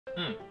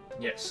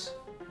Yes.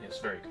 Yes,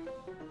 very good.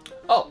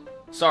 Oh,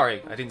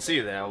 sorry, I didn't see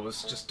you there. I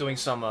was just doing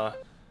some,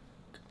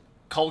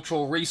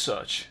 cultural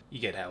research. You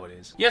get how it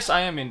is. Yes,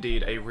 I am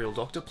indeed a real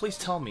doctor. Please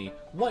tell me,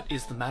 what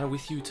is the matter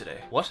with you today?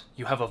 What?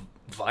 You have a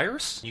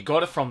virus? You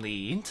got it from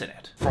the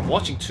internet? From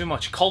watching too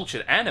much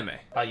cultured anime?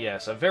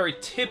 Yes, a very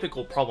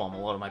typical problem a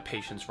lot of my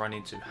patients run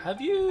into.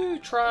 Have you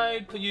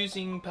tried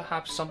using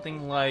perhaps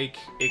something like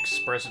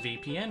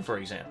ExpressVPN, for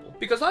example?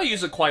 Because I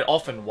use it quite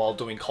often while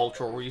doing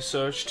cultural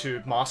research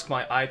to mask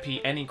my IP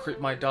and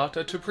encrypt my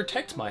data to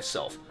protect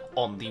myself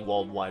on the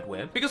World Wide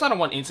Web, because I don't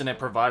want internet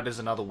providers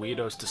and other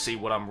weirdos to see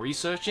what I'm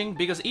researching,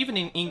 because even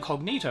in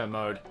incognito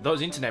mode,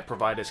 those internet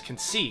providers can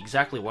see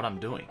exactly what I'm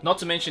doing. Not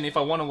to mention, if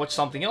I want to watch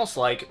something else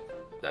like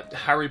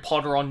Harry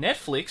Potter on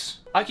Netflix,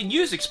 I can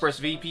use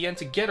ExpressVPN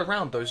to get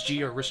around those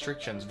geo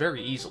restrictions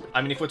very easily.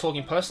 I mean, if we're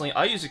talking personally,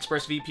 I use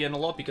ExpressVPN a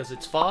lot because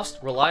it's fast,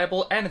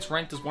 reliable, and it's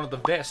ranked as one of the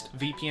best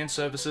VPN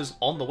services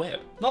on the web.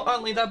 Not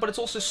only that, but it's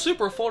also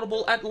super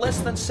affordable at less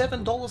than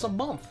 $7 a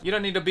month. You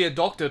don't need to be a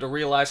doctor to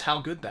realize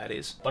how good that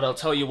is. But I'll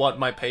tell you what,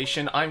 my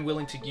patient, I'm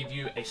willing to give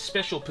you a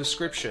special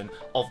prescription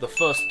of the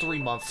first 3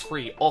 months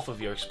free off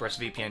of your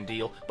ExpressVPN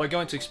deal by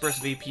going to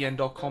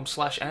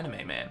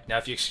expressvpn.com/animeman. Now,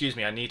 if you excuse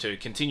me, I need to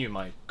continue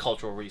my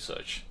cultural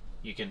research.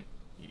 You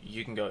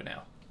can go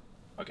now.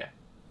 Okay.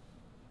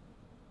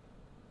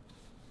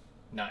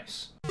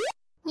 Nice.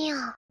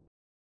 Yeah.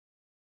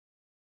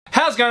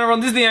 How's it going,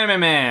 everyone? This is the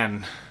Anime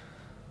Man.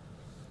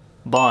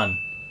 Bun.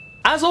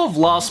 As of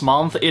last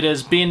month, it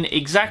has been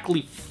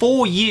exactly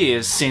 4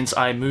 years since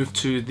I moved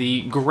to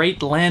the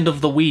great land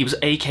of the weebs,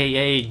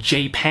 aka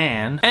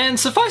Japan. And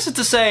suffice it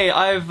to say,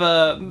 I've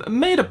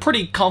made a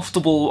pretty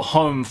comfortable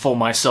home for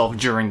myself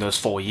during those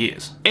 4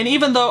 years. And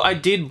even though I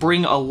did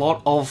bring a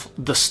lot of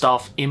the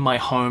stuff in my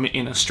home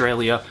in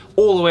Australia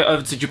all the way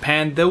over to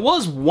Japan, there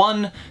was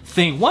one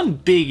thing, one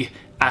big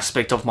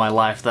aspect of my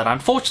life that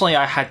unfortunately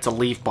I had to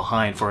leave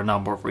behind for a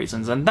number of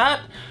reasons, and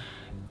that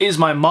is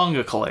my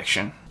manga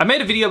collection. I made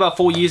a video about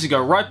 4 years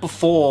ago, right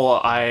before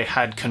I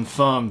had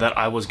confirmed that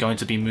I was going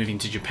to be moving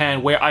to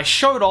Japan, where I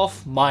showed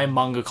off my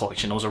manga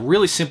collection. It was a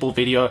really simple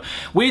video.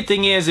 Weird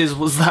thing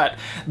was that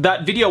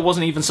video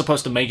wasn't even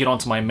supposed to make it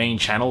onto my main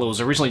channel. It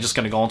was originally just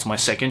going to go onto my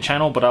second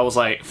channel, but I was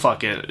like,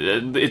 fuck it.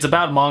 It's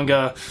about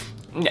manga,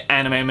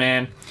 Anime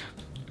Man.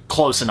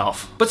 Close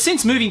enough. But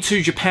since moving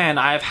to Japan,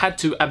 I have had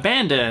to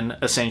abandon,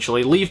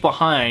 essentially, leave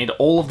behind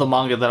all of the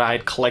manga that I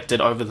had collected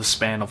over the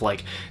span of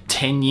like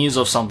 10 years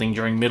or something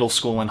during middle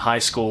school and high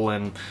school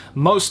and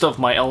most of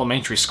my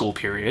elementary school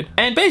period,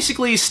 and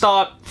basically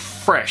start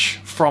fresh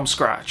from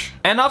scratch.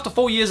 And after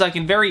 4 years, I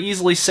can very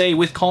easily say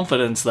with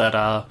confidence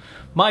that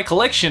my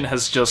collection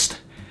has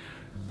just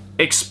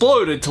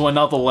exploded to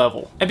another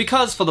level. And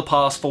because for the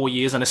past 4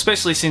 years, and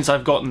especially since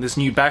I've gotten this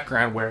new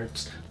background where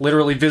it's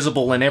literally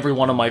visible in every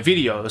one of my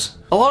videos,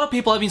 a lot of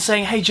people have been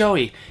saying, hey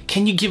Joey,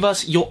 can you give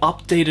us your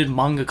updated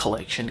manga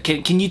collection?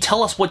 Can you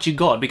tell us what you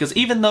got? Because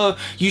even though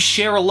you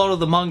share a lot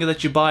of the manga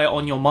that you buy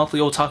on your monthly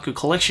otaku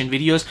collection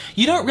videos,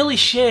 you don't really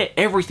share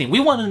everything. We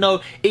want to know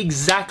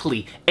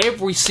exactly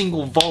every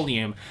single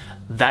volume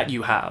that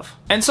you have.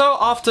 And so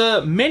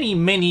after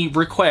many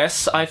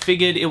requests, I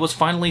figured it was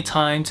finally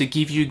time to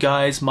give you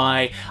guys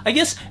my, I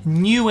guess,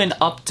 new and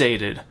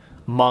updated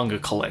manga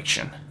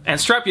collection.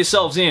 And strap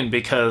yourselves in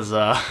because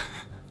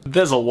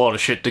there's a lot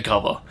of shit to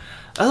cover.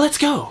 Let's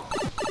go!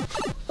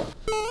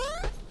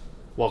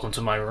 Welcome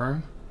to my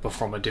room, but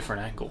from a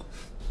different angle.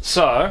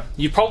 So,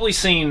 you've probably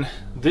seen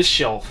this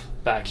shelf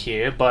back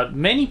here, but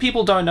many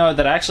people don't know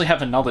that I actually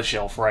have another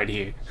shelf right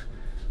here.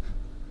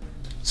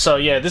 So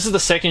yeah, this is the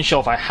second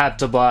shelf I had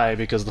to buy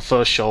because the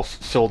first shelf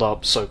filled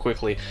up so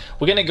quickly.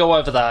 We're gonna go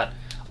over that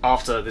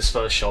after this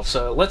first shelf.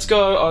 So let's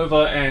go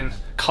over and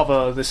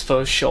cover this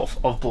first shelf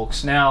of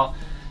books. Now,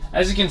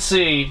 as you can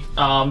see,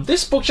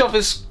 this bookshelf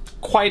is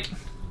quite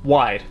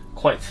wide,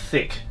 quite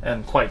thick,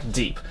 and quite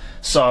deep.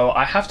 So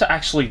I have to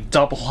actually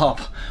double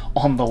up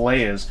on the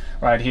layers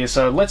right here.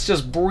 So let's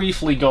just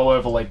briefly go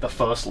over like the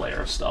first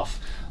layer of stuff.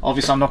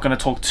 Obviously I'm not gonna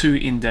talk too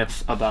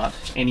in-depth about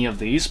any of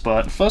these,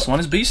 but the first one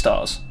is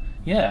Beastars.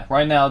 Yeah,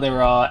 right now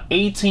there are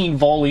 18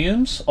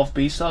 volumes of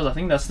Beastars. I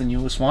think that's the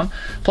newest one.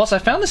 Plus, I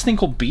found this thing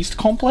called Beast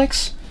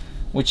Complex,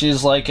 which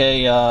is like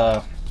a,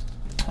 I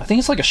think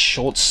it's like a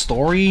short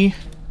story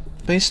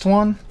based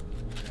one.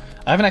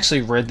 I haven't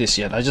actually read this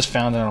yet. I just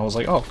found it and I was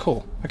like, oh,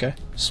 cool. Okay,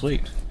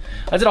 sweet.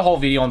 I did a whole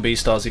video on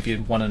Beastars if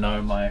you want to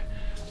know my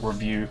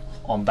review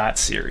on that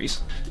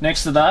series.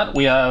 Next to that,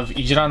 we have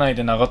Ijiranai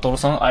de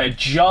Nagatoro-san. I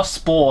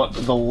just bought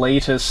the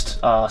latest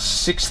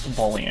 6th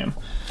volume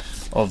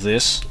of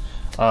this.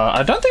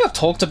 I don't think I've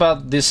talked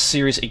about this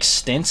series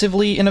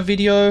extensively in a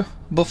video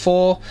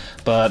before,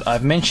 but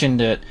I've mentioned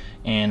it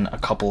in a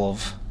couple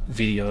of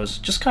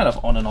videos, just kind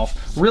of on and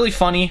off. Really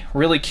funny,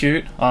 really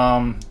cute,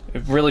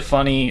 really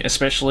funny,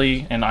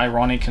 especially and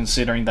ironic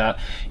considering that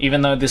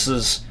even though this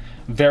is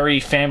very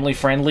family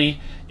friendly,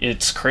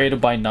 it's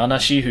created by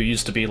Nanashi, who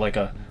used to be like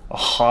a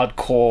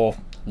hardcore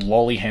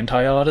lolly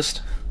hentai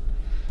artist.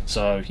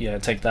 So yeah,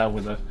 take that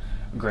with a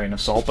grain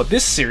of salt. But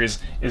this series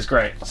is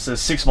great. So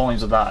there's 6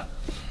 volumes of that.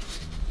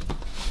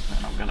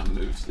 gonna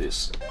move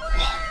this.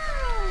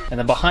 And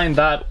then behind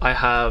that, I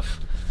have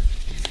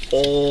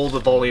all the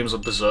volumes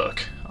of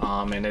Berserk.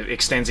 And it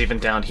extends even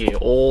down here,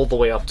 all the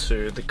way up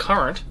to the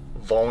current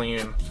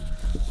volume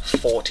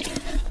 40.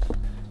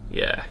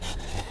 Yeah.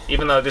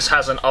 Even though this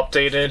hasn't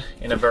updated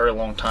in a very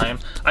long time,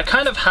 I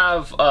kind of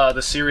have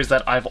the series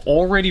that I've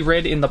already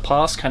read in the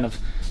past kind of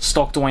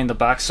stocked away in the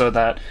back, so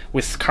that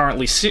with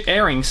currently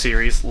airing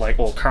series, like,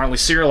 or currently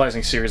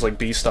serializing series like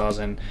Beastars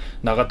and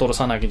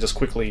Nagatoro-san, I can just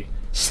quickly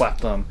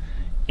slap them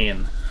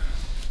in.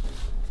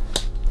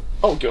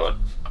 Oh god,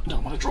 I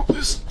don't want to drop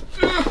this.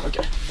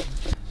 Okay.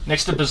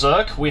 Next to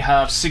Berserk, we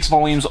have 6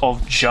 volumes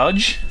of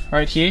Judge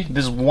right here.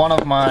 This is one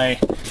of my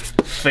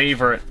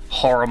favorite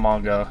horror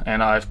manga,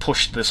 and I've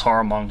pushed this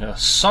horror manga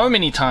so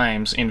many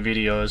times in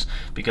videos,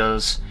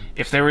 because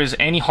if there is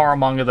any horror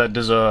manga that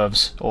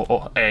deserves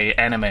or a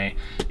anime,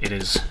 it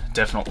is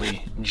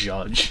definitely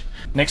Judge.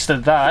 Next to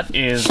that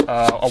is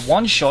a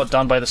one-shot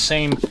done by the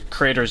same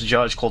creator as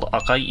Judge called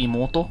Akai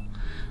Imoto.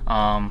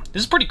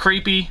 This is pretty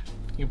creepy,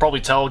 you can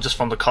probably tell just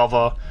from the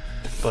cover,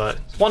 but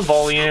one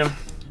volume,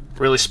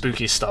 really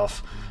spooky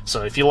stuff.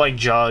 So if you like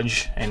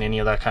Judge and any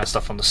of that kind of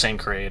stuff from the same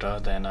creator,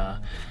 then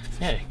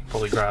yeah, you can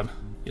probably grab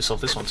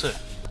yourself this one too.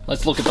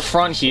 Let's look at the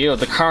front here of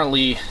the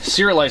currently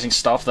serializing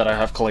stuff that I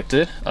have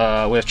collected. We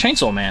have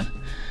Chainsaw Man.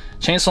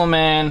 Chainsaw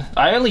Man,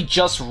 I only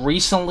just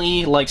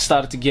recently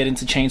started to get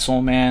into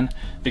Chainsaw Man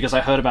because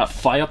I heard about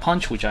Fire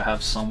Punch, which I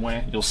have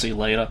somewhere, you'll see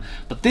later.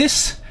 But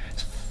this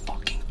is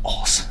fucking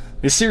awesome.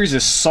 This series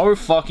is so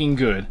fucking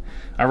good.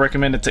 I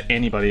recommend it to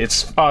anybody.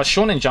 It's a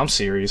Shonen Jump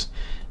series,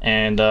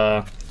 and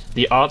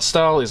the art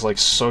style is like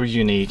so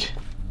unique,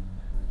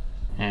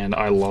 and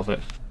I love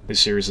it. This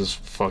series is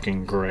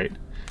fucking great.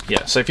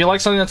 Yeah, so if you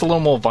like something that's a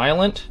little more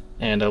violent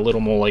and a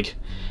little more like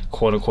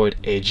quote-unquote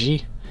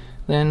edgy,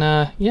 then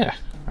yeah,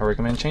 I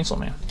recommend Chainsaw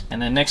Man.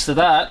 And then next to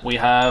that, we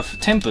have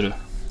Temple,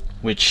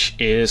 which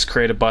is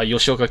created by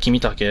Yoshioka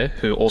Kimitake,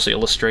 who also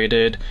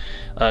illustrated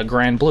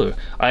Grand Blue.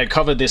 I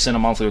covered this in a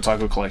monthly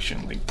otaku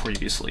collection like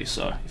previously,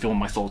 so if you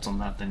want my thoughts on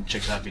that, then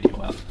check that video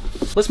out.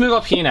 Let's move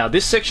up here now.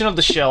 This section of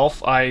the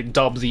shelf I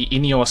dubbed the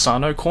Inio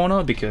Asano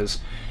corner, because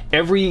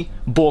every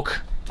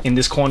book in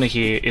this corner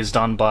here is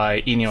done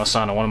by Inio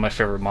Asano, one of my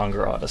favorite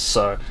manga artists.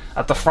 So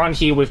at the front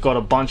here, we've got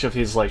a bunch of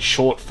his like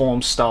short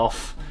form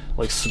stuff,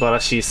 like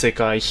Subarashi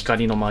Sekai,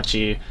 Hikari no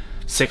Machi,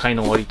 Sekai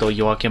no Wari to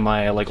Yoake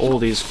Mae, like all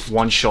these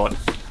one-shot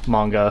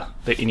manga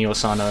that Inio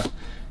Asano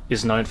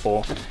is known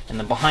for. And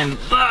then behind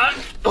that,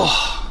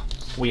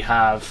 we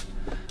have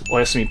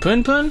Oyasumi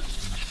Pun Pun,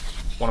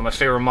 one of my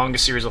favorite manga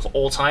series of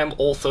all time,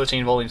 all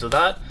 13 volumes of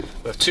that.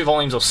 We have 2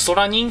 volumes of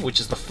Soranin,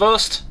 which is the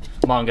first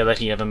manga that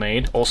he ever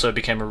made, also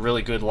became a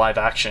really good live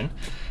action.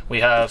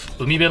 We have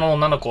Umibe no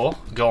Nanako,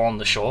 Girl on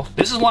the Shore.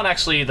 This is one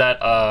actually that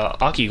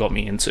Aki got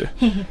me into.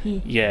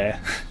 Yeah,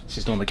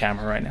 she's doing the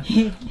camera right now.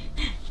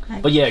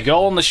 But yeah,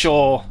 Girl on the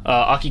Shore,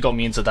 Aki got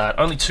me into that.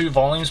 Only 2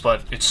 volumes,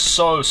 but it's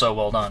so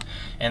well done.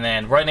 And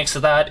then right next to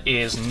that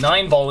is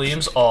 9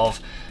 volumes of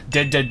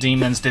Dead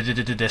Demons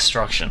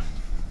Destruction.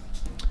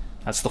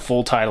 That's the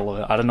full title of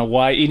it. I don't know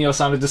why Inio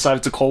Asano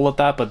decided to call it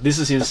that, but this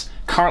is his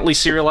currently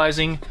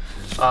serializing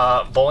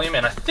volume,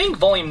 and I think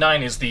volume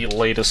 9 is the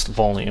latest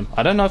volume.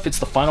 I don't know if it's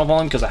the final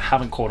volume because I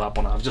haven't caught up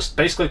on it. I've just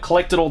basically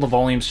collected all the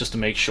volumes just to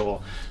make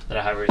sure that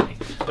I have everything.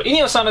 But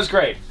Inio Asano's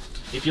great.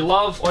 If you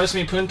love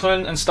Oyasumi Pun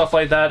Pun and stuff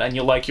like that, and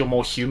you like your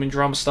more human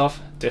drama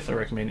stuff, definitely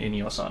recommend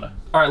Inio Asano.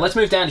 Alright, let's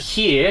move down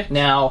here.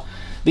 Now,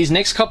 these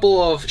next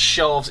couple of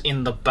shelves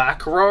in the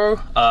back row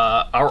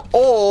are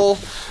all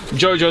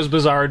JoJo's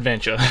Bizarre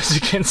Adventure, as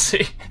you can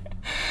see.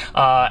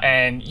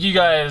 And you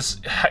guys,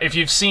 if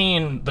you've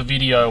seen the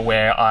video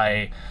where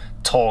I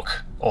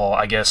talk, or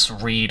I guess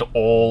read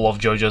all of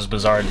JoJo's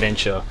Bizarre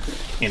Adventure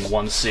in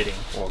one sitting,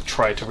 or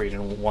try to read it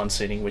in one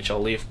sitting, which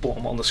I'll leave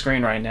on the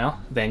screen right now,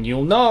 then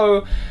you'll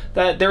know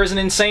that there is an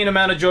insane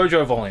amount of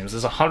JoJo volumes.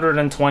 There's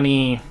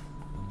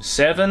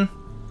 127,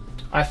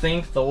 I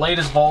think, the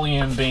latest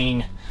volume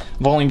being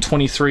volume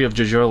 23 of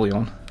JoJo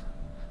Leon,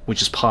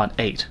 which is part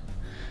 8.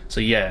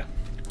 So yeah,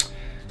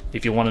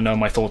 if you want to know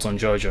my thoughts on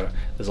JoJo,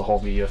 there's a whole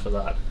video for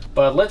that.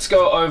 But let's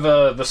go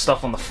over the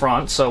stuff on the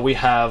front. So we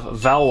have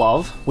Val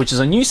Love, which is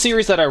a new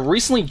series that I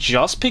recently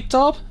just picked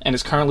up and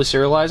is currently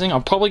serializing.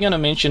 I'm probably going to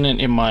mention it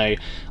in my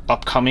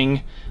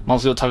upcoming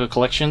monthly otaku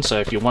collection, so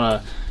if you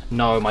want to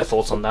know my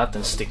thoughts on that,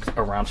 then stick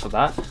around for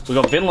that. We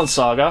got Vinland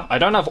Saga. I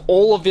don't have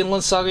all of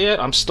Vinland Saga yet.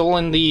 I'm still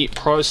in the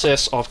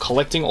process of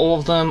collecting all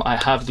of them. I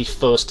have the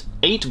first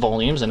 8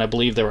 volumes, and I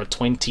believe there are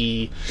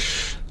 23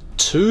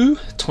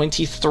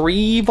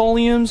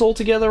 volumes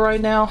altogether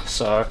right now.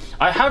 So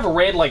I have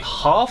read like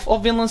half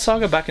of Vinland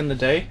Saga back in the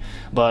day,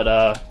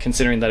 but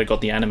considering that it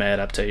got the anime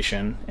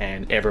adaptation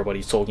and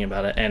everybody's talking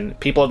about it and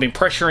people have been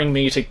pressuring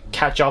me to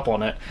catch up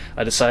on it,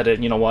 I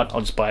decided, you know what,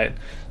 I'll just buy it,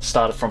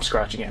 start it from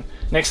scratch again.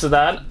 Next to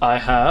that, I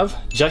have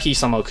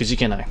Jahi-sama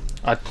Kujikenai.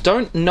 I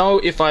don't know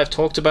if I've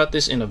talked about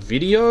this in a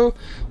video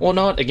or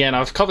not. Again,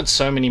 I've covered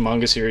so many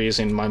manga series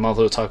in my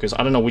monthly otakus,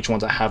 I don't know which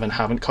ones I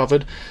haven't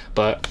covered,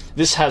 but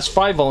this has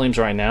 5 volumes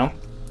right now.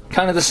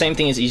 Kind of the same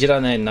thing as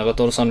Ijirane and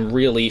Nagatoro-san,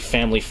 really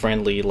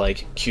family-friendly,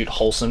 like, cute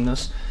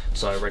wholesomeness.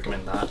 So I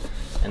recommend that.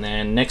 And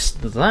then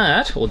next to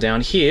that, or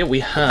down here,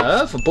 we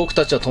have 僕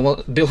たちは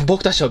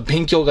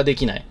勉強がで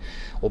きない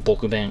or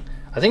僕弁.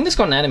 I think this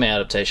got an anime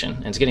adaptation,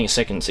 and it's getting a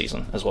second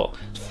season as well.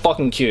 It's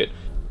fucking cute.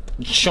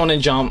 Shonen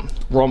Jump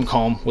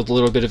rom-com with a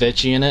little bit of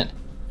ecchi in it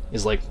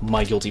is like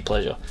my guilty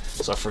pleasure,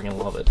 so I freaking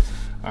love it.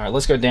 Alright,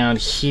 let's go down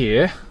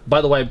here. By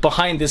the way,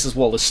 behind this as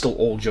well is still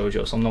all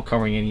JoJo, so I'm not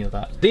covering any of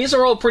that. These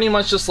are all pretty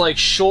much just like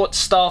short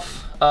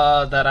stuff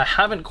that I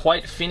haven't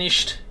quite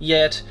finished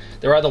yet.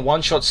 They're either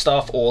one-shot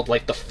stuff or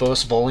like the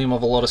first volume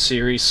of a lot of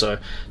series, so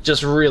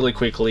just really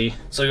quickly.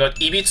 So we got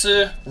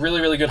Ibitsu,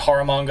 really good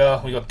horror manga.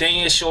 We got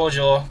Denye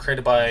Shoujo,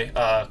 created by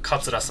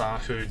Katsura-san,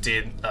 who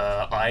did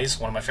Eyes,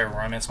 one of my favorite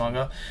romance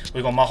manga.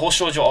 We got Mahou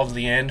Shoujo of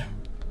the End,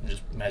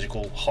 just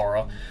magical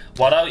horror.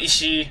 Warau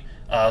Ishii,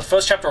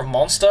 first chapter of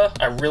Monster.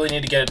 I really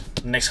need to get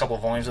the next couple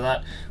of volumes of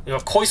that. We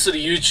have Koisu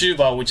the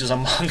YouTuber, which is a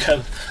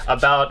manga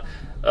about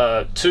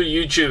two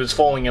YouTubers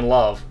falling in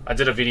love. I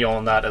did a video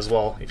on that as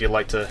well, if you'd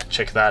like to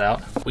check that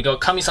out. We got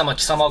Kami-sama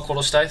Kisama wa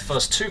Koroshitai,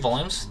 first 2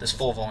 volumes. There's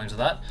 4 volumes of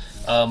that.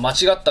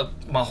 Machigatta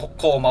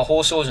ko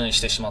Mahou Shoujo ni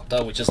shite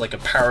shimatta, which is like a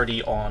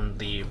parody on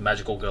the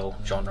magical girl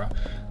genre.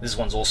 This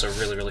one's also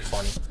really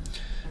funny.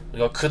 We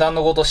got Kudan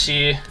no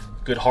Gotoshi,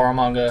 good horror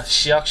manga.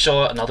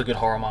 Shiakusho, another good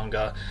horror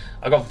manga.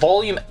 I got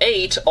volume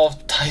 8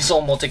 of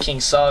Taizou Mote King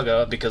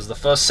Saga because the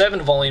first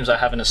 7 volumes I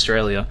have in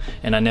Australia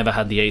and I never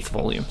had the 8th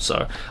volume,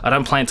 so I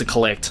don't plan to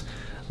collect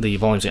the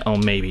volumes. Oh,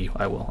 maybe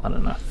I will, I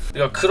don't know.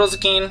 We got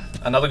Kurozukin,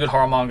 another good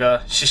horror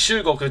manga.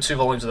 Shishugoku, 2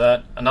 volumes of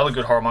that, another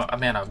good horror manga. Oh,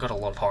 man, I've got a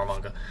lot of horror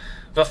manga.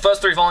 We got the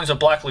first 3 volumes of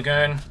Black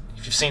Lagoon.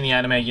 If you've seen the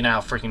anime, you know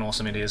how freaking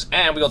awesome it is.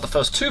 And we got the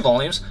first 2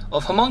 volumes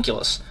of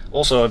Homunculus,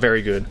 also a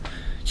very good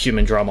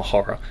human drama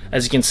horror.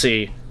 As you can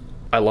see,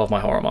 I love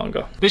my horror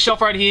manga. This shelf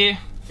right here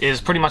is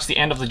pretty much the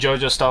end of the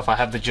JoJo stuff. I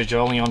have the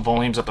JoJolion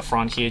volumes at the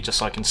front here just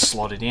so I can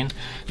slot it in.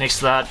 Next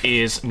to that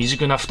is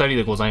Mijiku na Futari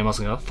de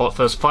gozaimasu ga.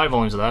 First 5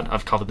 volumes of that.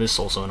 I've covered this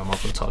also in a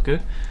monthly taku.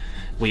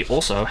 We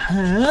also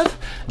have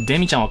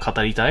Demi-chan wa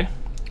Kataritai,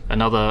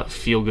 another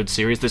feel-good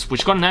series,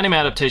 which got an anime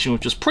adaptation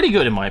which is pretty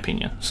good in my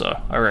opinion, so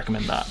I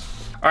recommend that.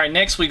 Alright,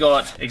 next we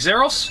got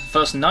Exeros,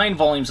 first 9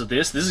 volumes of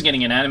this. This is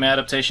getting an anime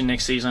adaptation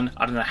next season.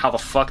 I don't know how the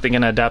fuck they're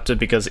gonna adapt it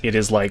because it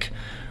is like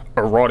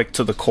erotic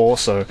to the core,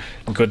 so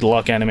good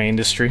luck anime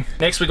industry.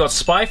 Next we got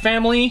Spy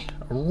Family,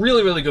 a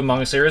really good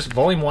manga series.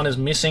 Volume 1 is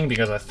missing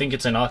because I think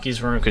it's in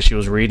Aki's room because she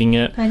was reading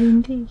it. I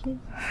didn't take it.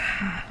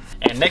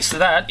 And next to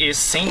that is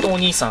Saint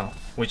Oni-san,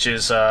 which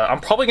is, I'm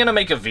probably gonna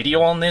make a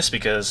video on this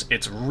because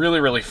it's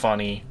really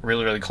funny,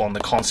 really cool, and the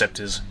concept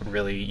is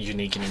really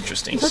unique and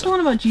interesting. Is that the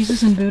one about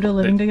Jesus and Buddha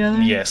living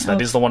together? Yes, that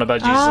is the one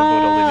about Jesus and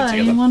Buddha living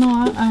together.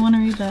 I wanna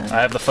read that.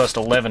 I have the first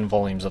 11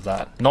 volumes of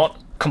that. Not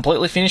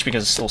completely finished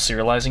because it's still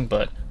serializing,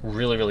 but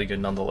really good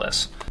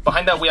nonetheless.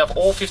 Behind that we have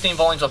all 15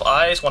 volumes of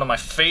Eyes, one of my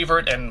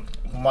favorite and,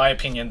 in my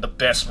opinion, the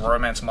best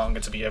romance manga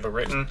to be ever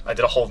written. I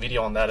did a whole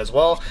video on that as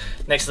well.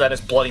 Next to that is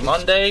Bloody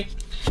Monday.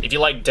 If you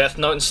like Death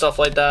Note and stuff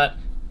like that,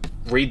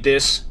 read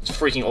this. It's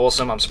freaking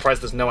awesome. I'm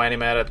surprised there's no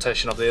anime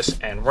adaptation of this.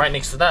 And right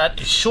next to that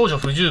is Shoujo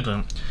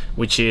Fujubun,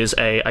 which is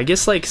a, I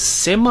guess, like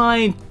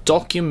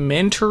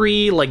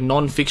semi-documentary, like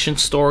non-fiction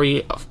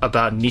story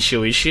about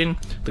Nishio Ishin,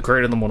 the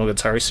creator of the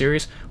Monogatari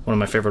series, one of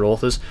my favorite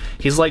authors.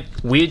 His like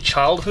weird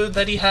childhood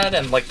that he had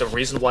and like the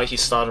reason why he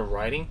started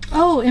writing.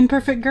 Oh,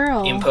 Imperfect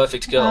Girl.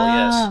 Imperfect Girl,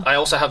 yes. I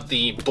also have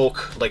the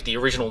book, like the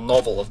original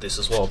novel of this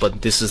as well,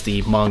 but this is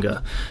the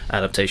manga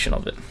adaptation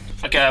of it.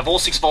 Okay, I have all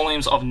 6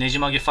 volumes of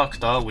Nejimage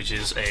Factor, which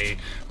is a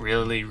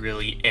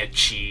really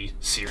ecchi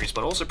series,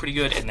 but also pretty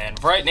good. And then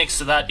right next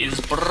to that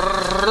is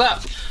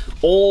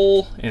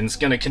all, and it's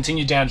going to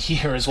continue down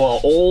here as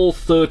well, all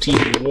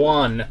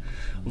 31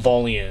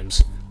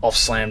 volumes of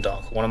Slam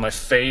Dunk, one of my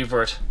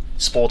favorite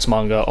sports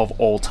manga of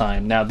all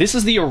time. Now, this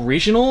is the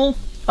original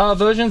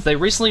versions. They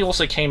recently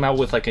also came out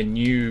with like a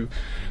new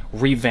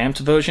revamped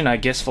version, I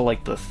guess for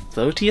like the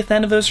 30th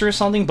anniversary or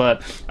something,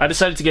 but I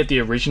decided to get the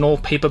original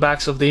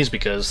paperbacks of these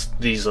because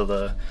these are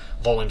the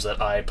volumes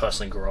that I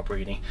personally grew up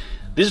reading.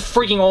 This is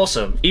freaking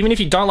awesome. Even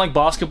if you don't like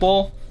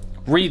basketball,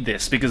 read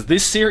this because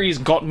this series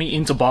got me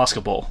into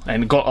basketball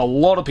and got a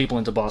lot of people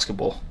into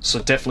basketball, so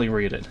definitely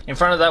read it. In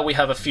front of that we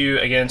have a few,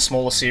 again,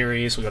 smaller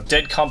series. We got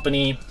Dead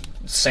Company,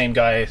 same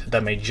guy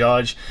that made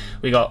Judge.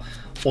 We got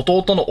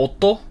Ototo no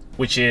Otto,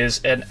 which is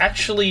an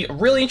actually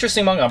really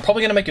interesting manga. I'm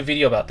probably going to make a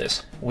video about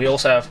this. We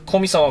also have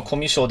Komi-san wa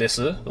Komi-sho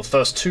desu, the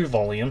first 2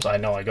 volumes. I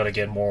know I got to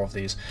get more of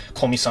these.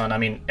 Komi-san, I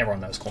mean,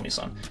 everyone knows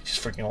Komi-san. She's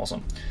freaking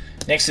awesome.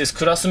 Next is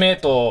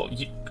Kurasumate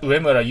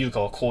Uemura Yuka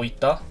wa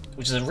Kouitta,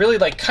 which is a really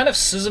like kind of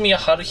Suzumiya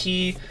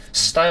Haruhi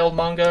styled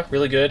manga,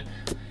 really good.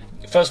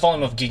 First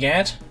volume of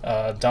Gigant,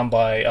 done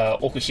by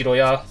Oku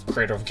Hiroya,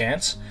 creator of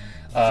Gantz.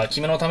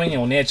 Kimi no Tame ni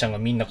Onee-chan ga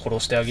minna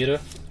koroshite ageru,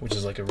 which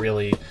is like a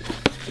really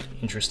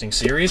interesting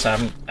series. I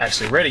haven't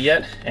actually read it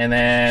yet. And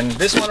then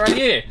this one right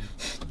here,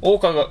 多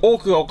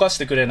くが犯し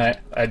てくれな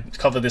い I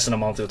covered this in a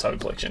monthly title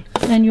collection.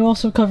 And you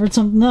also covered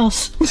something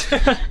else.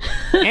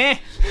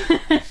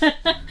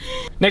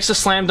 Next to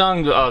Slam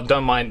Dunk,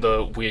 don't mind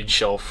the weird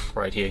shelf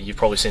right here. You've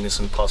probably seen this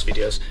in past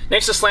videos.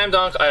 Next to Slam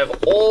Dunk, I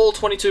have all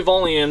 22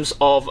 volumes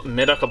of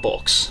Medaka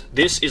Box.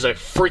 This is a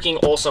freaking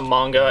awesome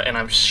manga, and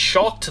I'm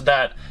shocked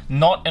that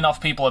not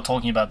enough people are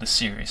talking about this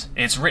series.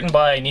 It's written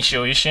by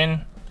Nishio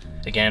Ishin,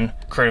 again,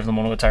 creator of the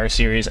Monogatari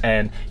series,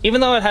 and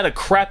even though it had a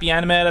crappy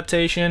anime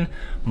adaptation,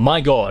 my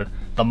god,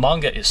 the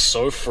manga is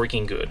so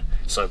freaking good.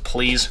 So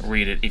please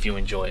read it if you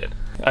enjoy it.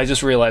 I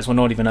just realized we're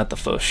not even at the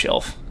first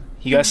shelf.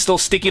 You guys still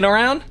sticking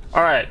around?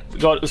 Alright, we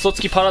got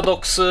Usotsuki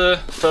Paradox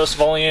first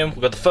volume.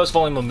 We got the first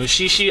volume of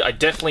Mushishi. I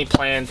definitely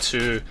plan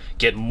to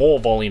get more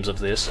volumes of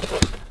this.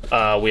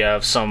 We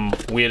have some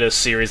weirder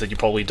series that you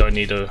probably don't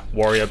need to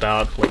worry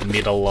about, like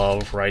Middle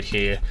Love right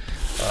here.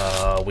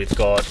 We've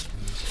got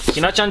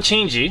Hina-chan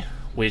Shinji,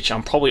 which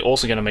I'm probably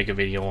also going to make a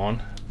video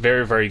on.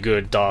 Very, very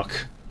good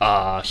dark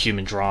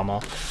human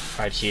drama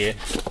right here.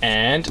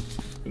 And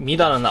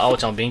Midara no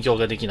Ao-chan Benkyou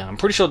ga Dekinai. I'm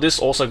pretty sure this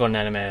also got an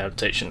anime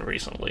adaptation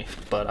recently.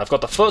 But I've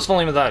got the first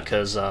volume of that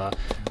because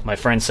my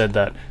friend said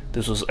that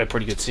this was a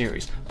pretty good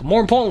series. But more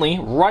importantly,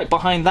 right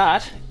behind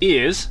that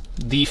is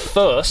the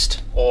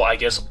first, or I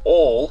guess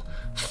all,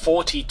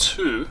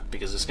 42,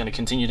 because it's going to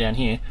continue down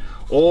here,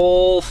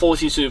 all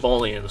 42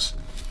 volumes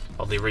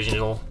of the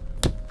original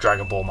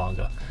Dragon Ball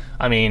manga.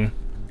 I mean,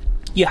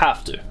 you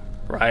have to,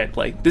 right?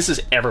 Like, this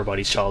is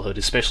everybody's childhood,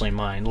 especially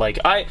mine. Like,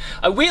 I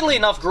weirdly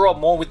enough grew up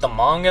more with the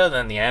manga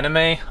than the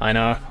anime. I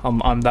know,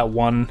 I'm that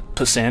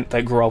 1%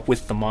 that grew up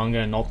with the manga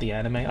and not the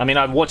anime. I mean,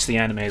 I've watched the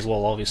anime as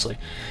well, obviously.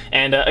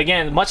 And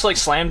again, much like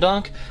Slam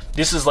Dunk,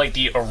 this is like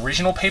the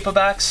original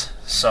paperbacks,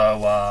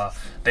 so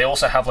they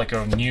also have like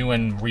a new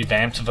and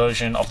revamped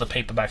version of the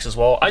paperbacks as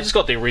well. I just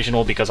got the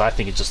original because I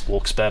think it just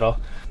looks better.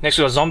 Next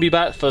we got Zombie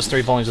Bat, first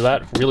 3 volumes of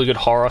that, really good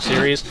horror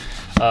series.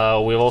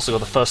 We've also got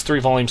the first 3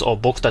 volumes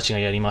of Bokutachi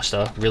ga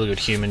Yarimashita, really good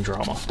human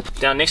drama.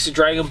 Down next to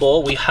Dragon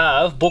Ball, we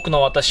have Boku no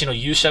Watashi no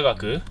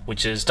Yushagaku,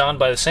 which is done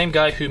by the same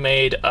guy who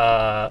made,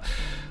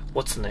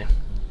 what's the name?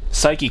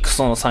 Saiki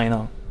Kuso no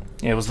Sainan.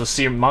 Yeah, it was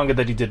the manga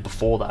that he did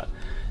before that.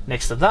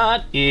 Next to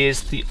that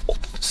is the all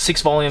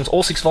 6 volumes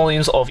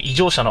of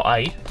Ijōsha no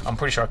Ai. I'm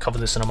pretty sure I covered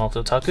this in a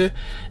multi-otaku.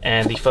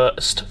 And the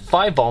first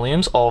 5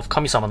 volumes of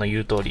Kami-sama no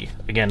Yutori.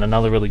 Again,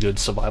 another really good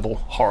survival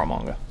horror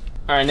manga.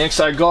 Alright,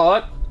 next I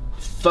got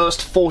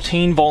first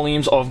 14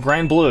 volumes of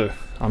Grand Blue.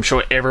 I'm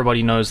sure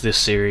everybody knows this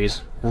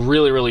series.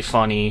 Really, really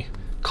funny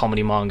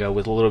comedy manga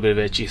with a little bit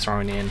of ecchi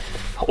thrown in.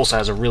 Also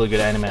has a really good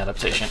anime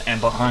adaptation. And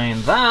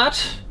behind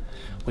that,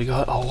 we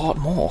got a lot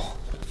more.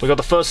 We got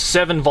the first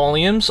 7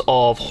 volumes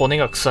of Hone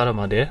ga Kusaru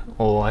Made,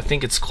 or I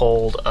think it's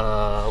called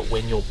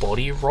When Your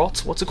Body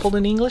Rots. What's it called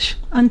in English?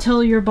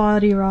 Until Your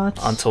Body Rots.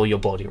 Until Your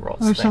Body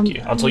Rots, thank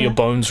you. Until Your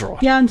Bones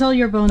Rot. Yeah, Until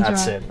Your Bones Rot.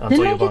 That's it. Until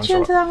Didn't Your I Bones get you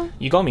into Rot. that one?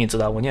 You got me into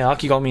that one, yeah.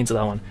 Aki got me into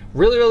that one.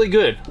 Really, really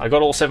good. I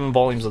got all 7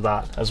 volumes of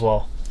that as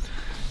well.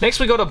 Next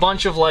we got a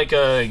bunch of like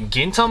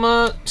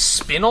Gintama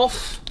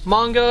spin-off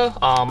manga.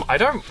 I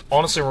don't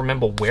honestly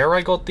remember where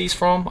I got these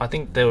from. I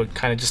think they were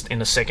kind of just in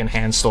a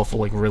second-hand store for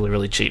like really,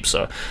 really cheap,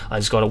 so I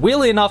just got it.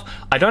 Weirdly enough,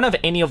 I don't have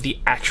any of the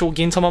actual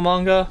Gintama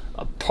manga.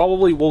 I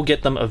probably will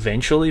get them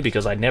eventually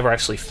because I never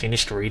actually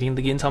finished reading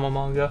the Gintama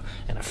manga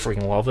and I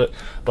freaking love it.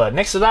 But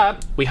next to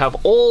that, we have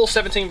all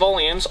 17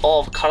 volumes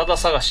of Karada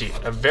Sagashi,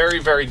 a very,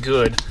 very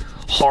good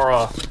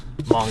horror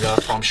manga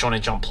from Shonen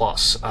Jump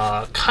Plus.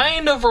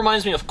 Kind of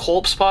reminds me of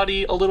Corpse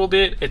Party a little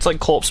bit. It's like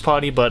Corpse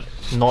Party, but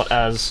not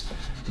as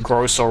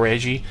gross or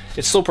edgy.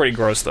 It's still pretty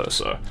gross though,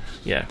 so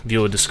yeah,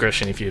 viewer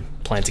discretion if you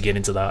plan to get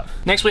into that.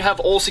 Next we have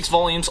all 6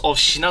 volumes of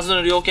Shinazu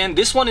no Ryoken.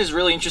 This one is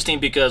really interesting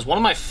because one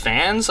of my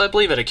fans, I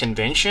believe at a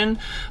convention,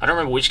 I don't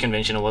remember which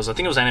convention it was, I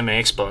think it was Anime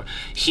Expo,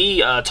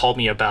 he told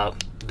me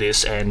about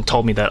this and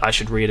told me that I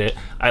should read it.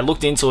 I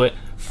looked into it,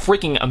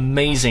 freaking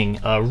amazing,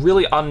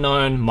 really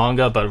unknown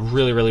manga but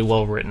really, really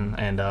well written,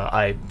 and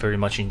I very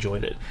much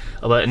enjoyed it.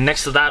 But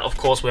next to that, of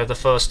course, we have the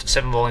first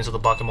 7 volumes of the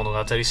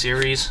Bakemonogatari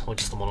series,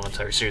 which is the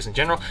Monogatari series in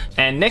general,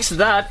 and next to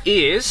that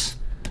is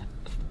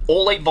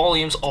all 8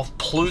 volumes of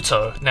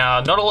Pluto. Now,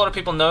 not a lot of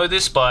people know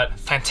this, but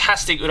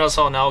fantastic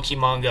Urasawa Naoki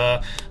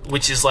manga,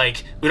 which is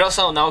like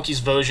Urasawa Naoki's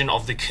version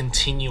of the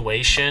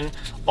continuation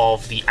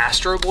of the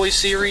Astro Boy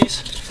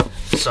series.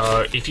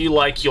 So if you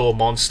like your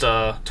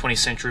Monster, 20th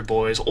Century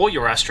Boys, or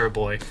your Astro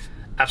Boy,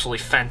 absolutely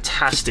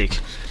fantastic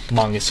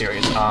manga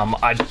series.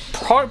 I'm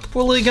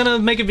probably gonna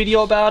make a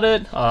video about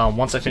it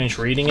once I finish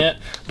reading it,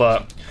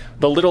 but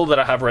the little that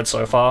I have read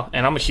so far,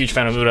 and I'm a huge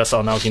fan of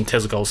Urasawa Naoki and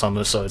Tezuka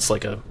Osamu, so it's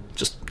like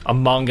just a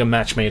manga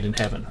match made in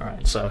heaven.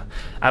 Alright, so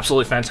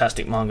absolutely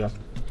fantastic manga.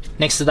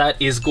 Next to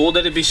that is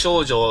Godere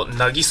Bishoujo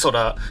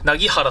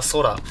Nagihara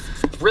Sora.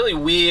 Really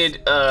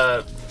weird,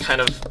 kind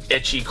of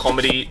ecchi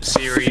comedy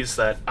series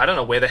that I don't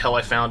know where the hell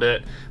I found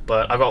it,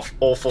 but I got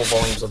all 4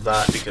 volumes of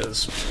that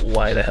because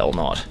why the hell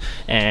not?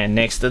 And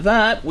next to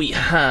that we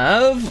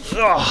have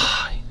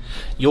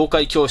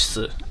Yokai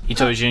Kyoushitsu,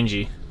 Ito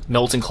Junji.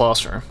 Melting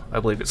Classroom, I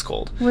believe it's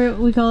called.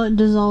 We call it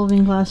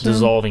Dissolving Classroom.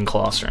 Dissolving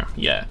Classroom,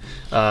 yeah.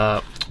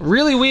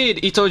 Really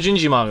weird Ito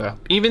Junji manga.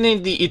 Even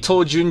in the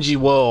Ito Junji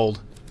world,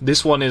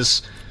 this one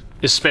is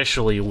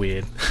especially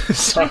weird.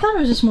 So, I thought it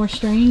was just more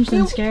strange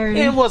than scary.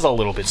 It was a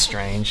little bit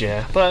strange,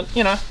 yeah. But,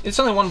 you know, it's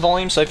only one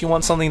volume, so if you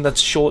want something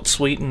that's short,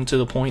 sweet, and to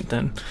the point,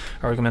 then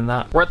I recommend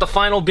that. We're at the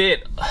final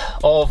bit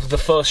of the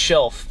first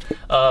shelf.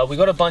 We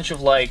got a bunch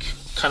of, like,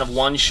 kind of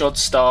one-shot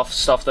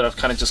stuff that I've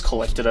kind of just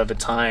collected over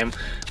time.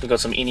 We got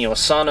some Inio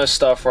Asano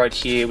stuff right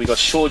here. We got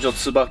Shoujo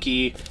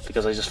Tsubaki,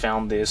 because I just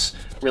found this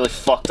really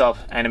fucked up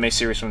anime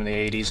series from the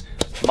 80s.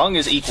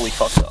 Manga's equally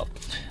fucked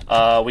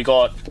up. We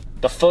got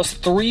the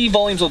first 3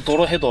 volumes of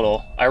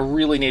Dorohedoro. I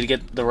really need to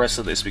get the rest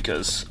of this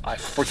because I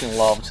freaking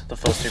loved the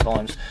first 2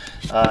 volumes.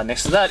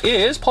 Next to that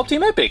is Pop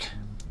Team Epic,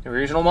 the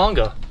original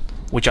manga,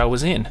 which I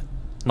was in.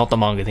 Not the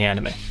manga, the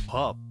anime.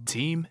 Pop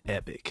Team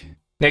Epic.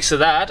 Next to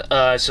that,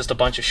 it's just a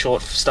bunch of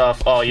short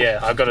stuff. Oh yeah,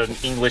 I got an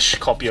English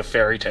copy of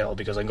Fairy Tail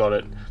because I got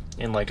it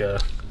in like a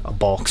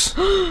box.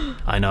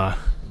 I know.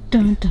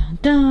 Dun dun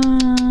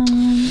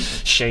dun.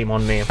 Shame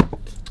on me.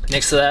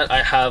 Next to that,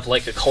 I have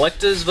like a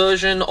collector's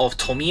version of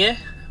Tomie,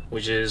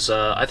 which is,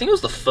 I think it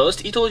was the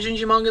first Ito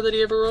Junji manga that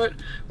he ever wrote.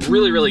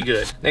 Really, really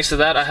good. Next to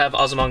that, I have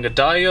Azumanga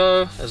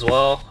Daioh as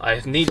well.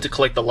 I need to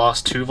collect the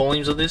last 2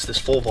 volumes of this. There's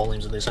 4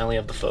 volumes of this, I only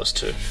have the first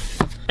 2.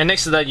 And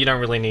next to that, you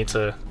don't really need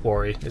to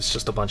worry. It's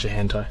just a bunch of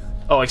hentai.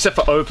 Oh, except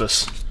for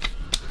Opus.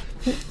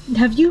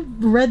 Have you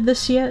read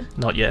this yet?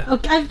 Not yet.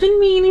 Okay, I've been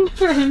meaning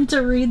for him to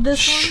read this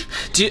Shh.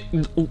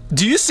 one.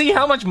 Do you see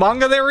how much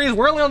manga there is?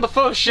 We're only on the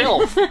first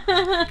shelf.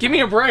 Give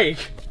me a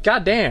break.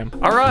 God damn.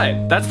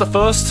 Alright, that's the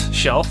first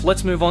shelf.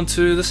 Let's move on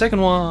to the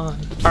second one.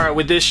 Alright,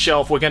 with this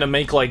shelf, we're gonna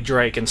make like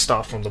Drake and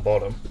start from the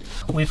bottom.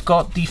 We've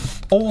got the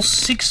all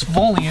 6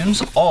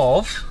 volumes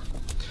of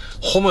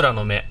Homura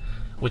no Me,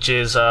 which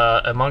is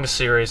a manga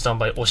series done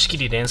by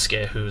Oshikiri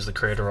Densuke, who's the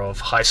creator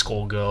of High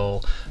School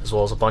Girl, as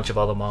well as a bunch of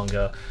other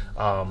manga.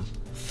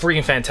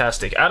 Freaking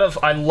fantastic.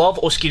 I love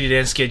Oshikiri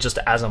Densuke just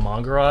as a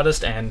manga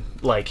artist, and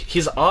like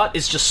his art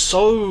is just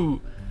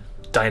so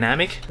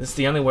dynamic. It's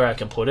the only way I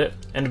can put it,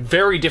 and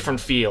very different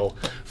feel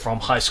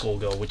from High School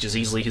Girl, which is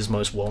easily his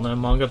most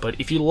well-known manga. But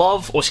if you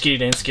love Oshikiri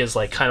Densuke's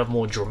like kind of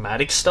more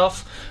dramatic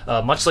stuff,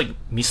 much like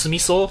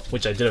Misumiso,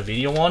 which I did a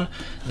video on,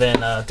 then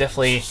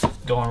definitely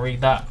go and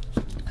read that.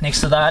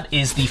 Next to that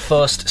is the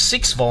first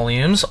 6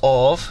 volumes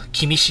of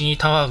Kimishi ni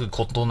Tamagu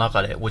Koto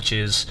Nagare, which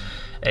is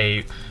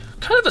a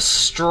kind of a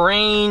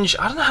strange,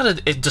 I don't know how to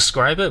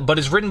describe it, but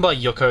it's written by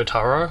Yoko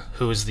Taro,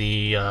 who is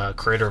the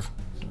creator of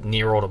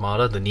Nier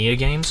Automata, the Nier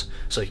games.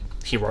 So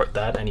he wrote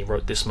that, and he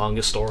wrote this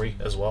manga story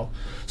as well.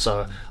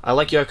 So I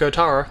like Yoko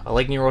Taro, I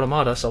like Nier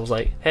Automata, so I was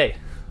like, hey,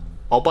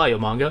 I'll buy your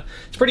manga.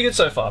 It's pretty good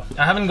so far.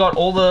 I haven't got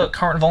all the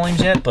current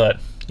volumes yet, but,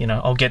 you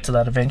know, I'll get to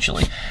that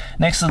eventually.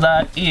 Next to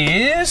that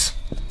is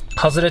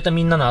Hazureta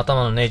Minna no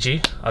Atama no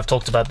Neji. I've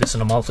talked about this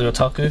in a monthly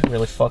otaku,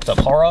 really fucked up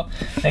horror.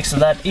 Next to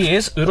that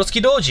is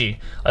Urotsuki Doji.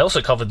 I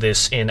also covered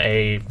this in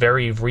a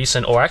very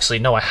recent, or actually,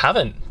 no, I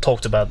haven't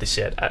talked about this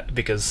yet,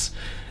 because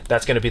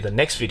that's going to be the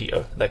next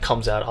video that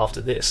comes out after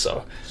this,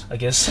 so I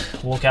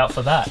guess look out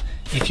for that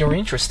if you're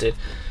interested.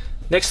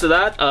 Next to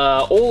that,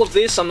 all of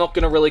this I'm not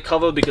going to really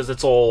cover because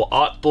it's all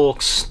art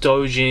books,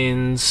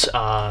 doujins,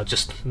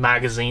 just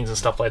magazines and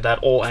stuff like that,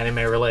 all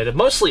anime related.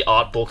 Mostly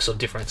art books of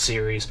different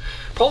series.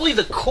 Probably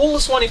the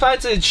coolest one, if I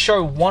had to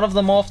show one of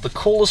them off, the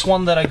coolest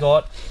one that I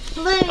got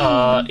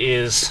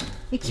is...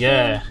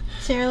 Yeah.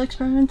 Serial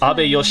Experiments? An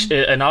Abe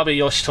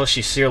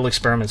Yoshitoshi Serial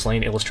Experiments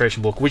Lane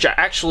illustration book, which I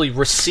actually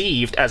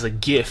received as a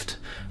gift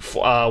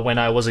when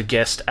I was a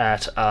guest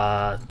at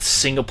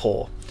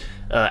Singapore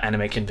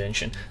anime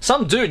convention.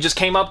 Some dude just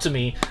came up to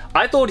me.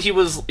 I thought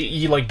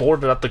he like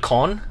bought it at the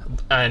con,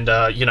 and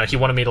you know, he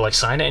wanted me to like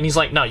sign it, and he's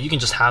like, no, you can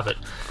just have it.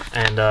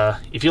 And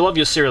if you love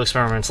your Serial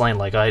Experiments Lane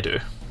like I do,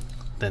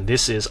 then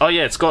this is... Oh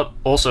yeah, it's got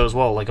also as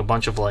well like a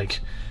bunch of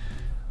like,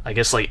 I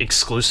guess like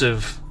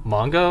exclusive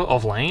manga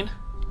of Lane.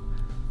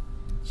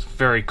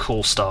 Very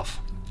cool stuff.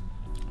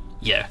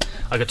 Yeah,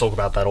 I could talk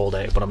about that all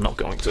day, but I'm not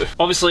going to.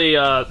 Obviously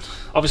I'm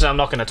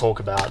not going to talk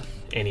about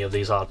any of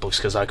these art books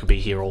because I could be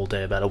here all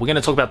day about it. We're going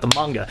to talk about the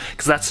manga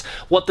because that's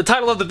what the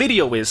title of the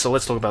video is, so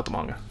let's talk about the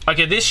manga.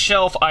 Okay, this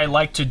shelf I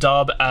like to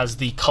dub as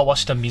the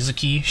Kawashita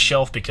Mizuki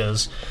shelf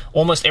because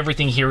almost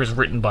everything here is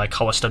written by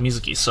Kawashita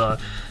Mizuki. So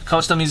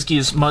Kawashita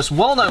Mizuki's most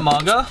well-known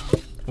manga,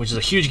 which is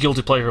a huge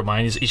guilty pleasure of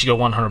mine, is Ichigo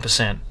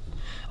 100%.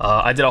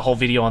 I did a whole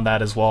video on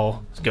that as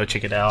well, so go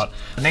check it out.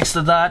 Next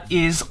to that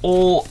is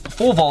all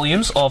 4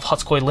 volumes of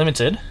Hatsukoi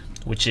Limited,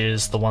 which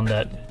is the one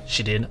that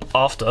she did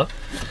after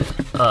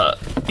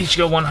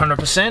Ichigo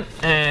 100%.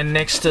 And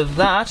next to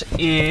that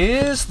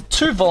is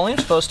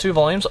first 2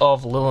 volumes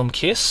of Lilum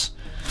Kiss,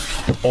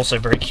 also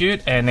very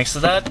cute. And next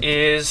to that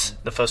is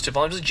the first 2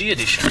 volumes of G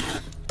Edition.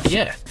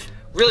 Yeah,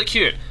 really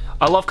cute.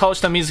 I love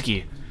Kawashita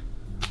Mizuki.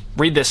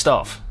 read their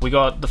stuff. We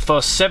got the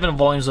first 7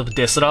 volumes of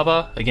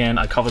Desraba. Again,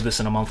 I covered this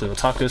in a monthly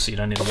otaku, so you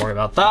don't need to worry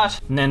about that.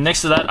 And then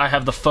next to that, I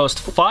have the first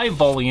 5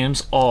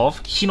 volumes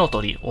of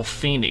Hinotori, or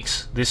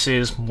Phoenix. This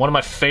is one of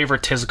my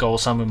favorite Tezuka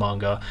Osamu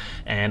manga,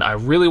 and I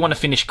really want to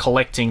finish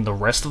collecting the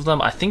rest of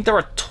them. I think there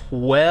are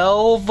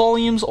 12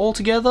 volumes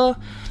altogether.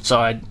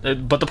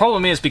 But the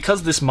problem is,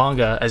 because this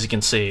manga, as you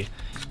can see,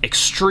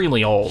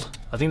 extremely old.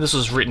 I think this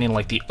was written in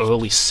like the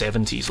early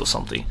 70s or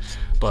something,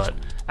 but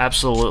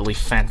absolutely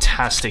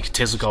fantastic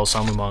Tezuka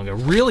Osamu manga.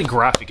 Really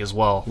graphic as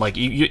well. Like,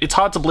 it's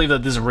hard to believe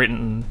that this is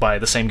written by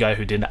the same guy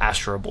who did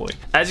Astro Boy.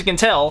 As you can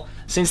tell,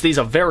 since these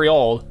are very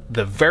old,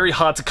 they're very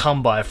hard to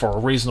come by for a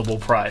reasonable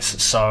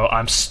price. So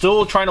I'm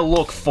still trying to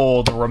look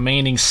for the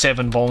remaining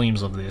 7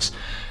 volumes of this.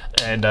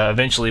 And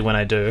eventually when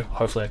I do,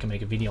 hopefully I can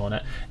make a video on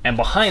it. And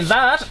behind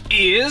that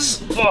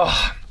is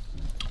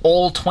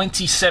all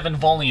 27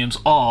 volumes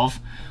of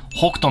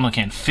Hokuto no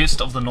Ken,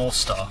 Fist of the North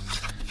Star.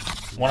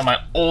 One of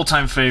my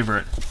all-time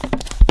favorite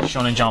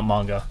Shonen Jump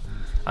manga.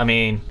 I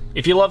mean,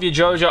 if you love your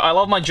JoJo, I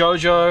love my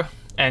JoJo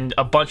and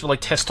a bunch of like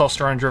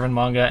testosterone-driven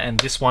manga, and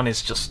this one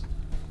is just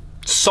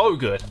so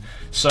good.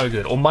 So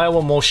good. Omae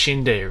wa mo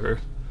shinderu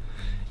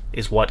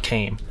is what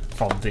came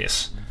from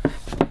this.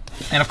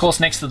 And of course,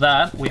 next to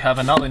that, we have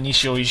another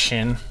Nishio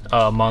Ishin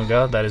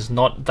manga that is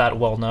not that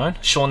well known.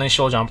 Shonen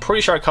Shoujo. I'm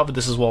pretty sure I covered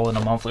this as well in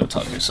a monthly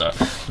otaku, so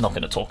I'm not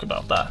going to talk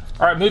about that.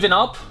 Alright, moving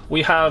up,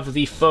 we have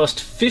the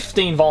first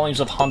 15 volumes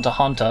of Hunter x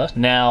Hunter.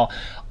 Now,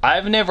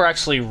 I've never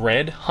actually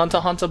read Hunter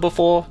x Hunter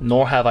before,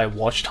 nor have I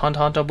watched Hunter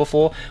x Hunter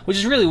before, which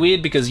is really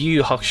weird because Yu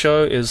Yu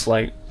Hakusho is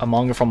like a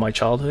manga from my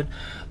childhood.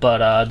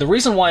 But the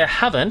reason why I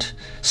haven't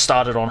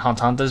started on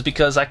Hunter x Hunter is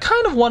because I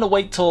kind of want to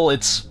wait till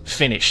it's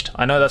finished.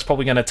 I know that's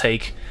probably going to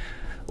take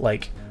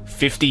like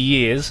 50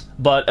 years,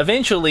 but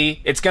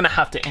eventually it's gonna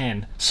have to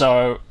end.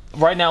 So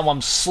right now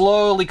I'm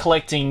slowly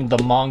collecting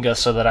the manga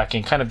so that I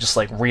can kind of just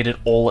like read it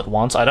all at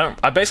once.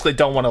 I basically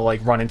don't want to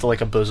like run into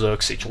like a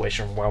berserk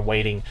situation where I'm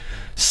waiting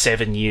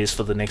 7 years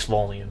for the next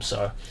volume.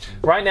 So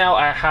right now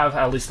I have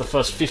at least the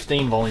first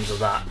 15 volumes of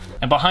that.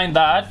 And behind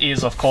that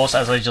is, of course,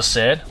 as I just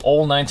said,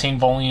 all 19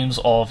 volumes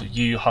of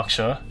Yu Yu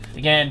Hakusho.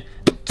 Again,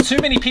 too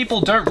many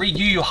people don't read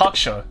Yu Yu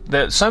Hakusho.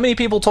 There's so many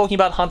people talking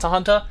about Hunter x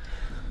Hunter.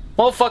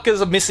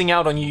 Motherfuckers are missing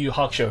out on Yu Yu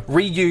Hakusho.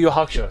 Read Yu Yu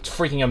Hakusho. It's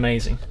freaking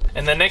amazing.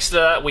 And then next to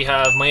that, we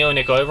have Mayo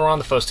Neko Overon,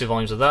 the first 2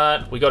 volumes of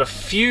that. We got a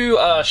few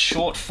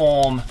short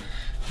form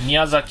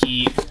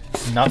Miyazaki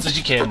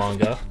Natsujike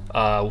manga,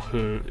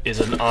 who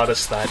is an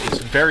artist that is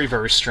very,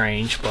 very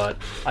strange, but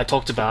I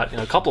talked about in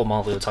a couple of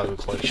monthly otaku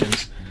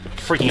collections.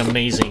 Freaking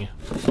amazing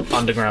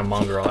underground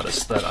manga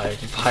artist that I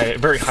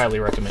very highly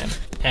recommend.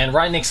 And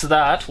right next to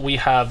that, we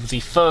have the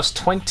first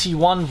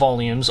 21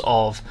 volumes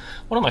of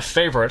one of my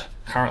favorite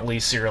currently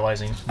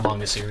serializing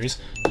manga series,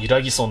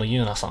 Yuragiso no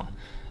Yuna-san.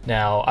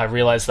 Now, I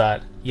realize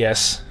that,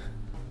 yes,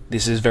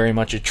 this is very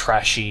much a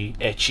trashy,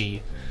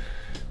 ecchi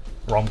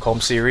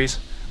rom-com series,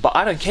 but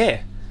I don't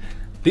care.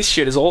 This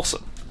shit is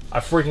awesome. I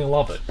freaking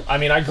love it. I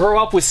mean, I grew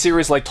up with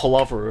series like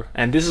Tolaveru,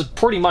 and this is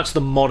pretty much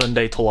the modern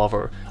day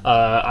Tolaveru.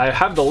 I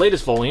have the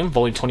latest volume,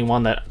 volume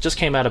 21, that just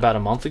came out about a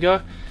month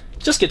ago. It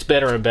just gets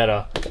better and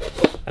better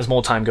as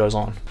more time goes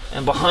on.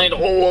 And behind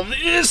all of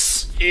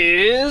this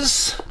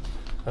is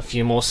a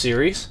few more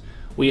series.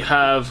 We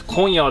have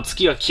Konya wa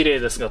Tsuki ga kirei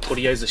desu ga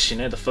toriaizu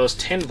shine, the first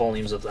 10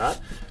 volumes of that.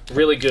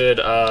 Really good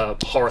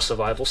horror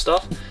survival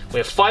stuff. We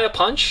have Fire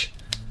Punch,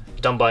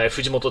 done by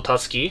Fujimoto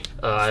Tatsuki.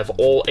 I have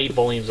all 8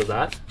 volumes of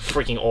that.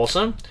 Freaking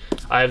awesome.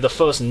 I have the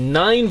first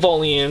 9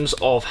 volumes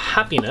of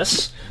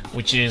Happiness,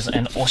 which is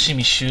an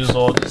Oshimi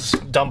Shuzo. This is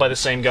done by the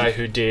same guy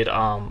who did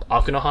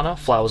Akunohana,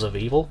 Flowers of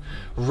Evil.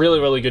 Really,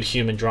 really good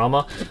human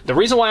drama. The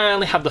reason why I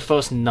only have the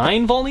first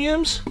 9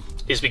 volumes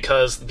is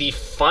because the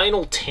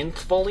final 10th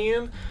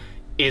volume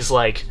is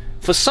like,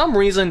 for some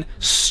reason,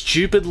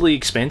 stupidly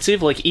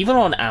expensive. Like, even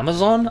on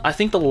Amazon, I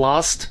think the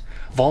last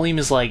volume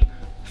is like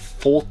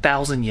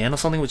 4,000 yen or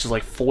something, which is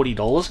like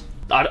 $40.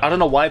 I don't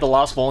know why the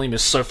last volume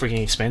is so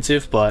freaking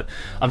expensive, but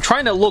I'm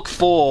trying to look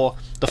for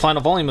the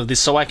final volume of this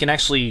so I can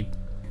actually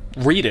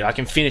read it. I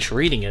can finish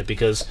reading it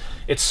because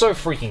it's so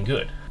freaking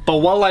good. But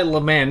while I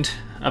lament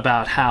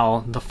about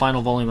how the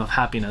final volume of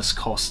Happiness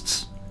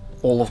costs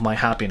all of my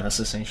happiness,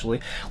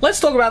 essentially, let's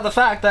talk about the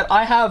fact that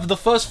I have the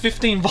first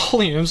 15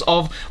 volumes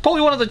of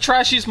probably one of the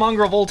trashiest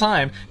manga of all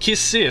time,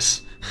 Kiss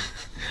Sis.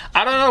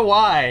 I don't know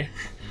why,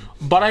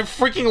 but I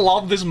freaking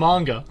love this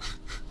manga.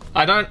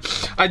 I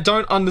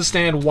don't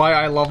understand why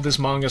I love this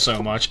manga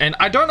so much, and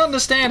I don't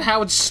understand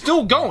how it's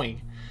still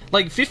going.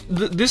 Like,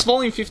 this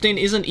volume 15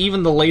 isn't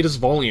even the latest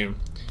volume,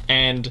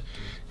 and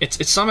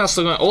it's somehow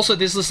still going. Also,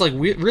 there's this like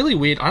really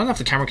weird, I don't know if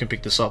the camera can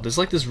pick this up, there's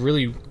like this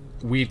really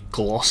weird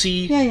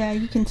glossy yeah,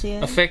 you can see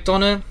it, effect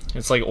on it.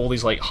 It's like all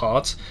these like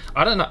hearts.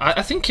 I don't know,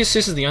 I think Kiss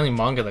Sis is the only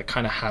manga that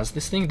kind of has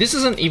this thing. This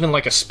isn't even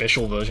like a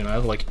special version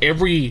either. Like,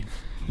 every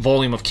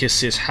volume of Kiss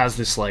Sis has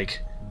this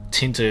like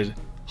tinted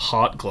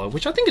heart glow,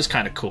 which I think is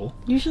kind of cool.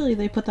 Usually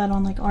they put that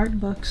on like art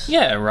books.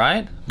 Yeah,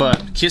 right?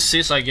 But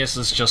SHIZ, I guess,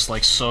 is just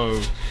like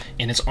so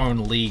in its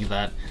own league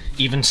that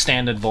even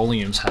standard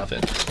volumes have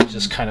it, which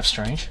is kind of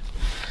strange.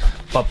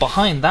 But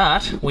behind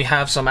that, we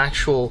have some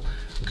actual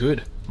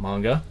good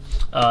manga,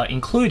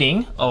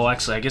 including, oh,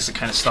 actually, I guess it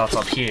kind of starts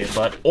up here,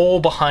 but all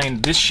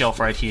behind this shelf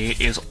right here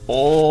is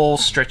all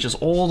stretches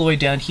all the way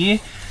down here.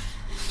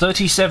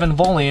 37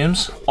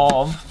 volumes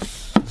of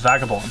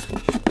Vagabond.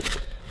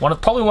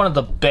 Probably one of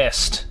the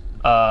best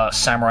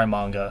samurai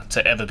manga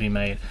to ever be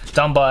made.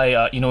 Done by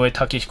Inoue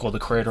Takehiko, the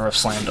creator of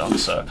Slam Dunk.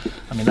 So,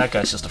 I mean, that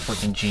guy's just a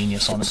freaking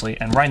genius, honestly.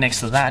 And right next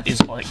to that is,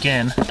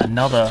 again,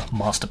 another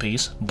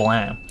masterpiece,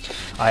 Blam.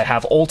 I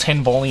have all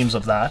 10 volumes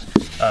of that.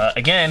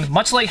 Again,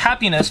 much like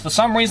Happiness, for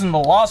some reason, the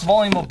last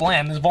volume of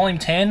Blam, this volume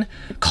 10,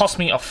 cost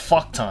me a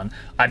fuck ton.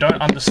 I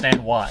don't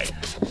understand why.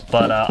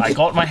 But I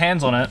got my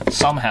hands on it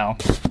somehow.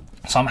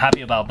 So I'm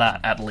happy about that,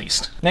 at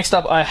least. Next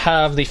up, I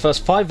have the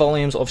first 5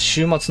 volumes of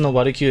Shumatsu no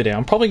Warukyūren.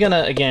 I'm probably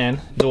gonna,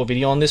 again, do a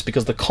video on this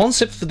because the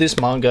concept for this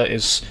manga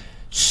is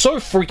so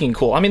freaking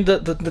cool. I mean,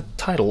 the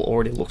title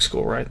already looks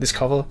cool, right? This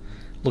cover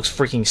looks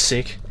freaking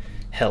sick.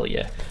 Hell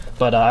yeah.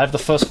 But I have the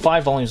first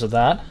 5 volumes of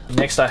that.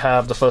 Next, I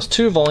have the first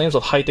 2 volumes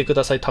of Haite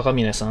Kudasai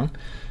Takamine-san.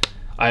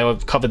 I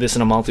have covered this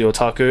in a monthly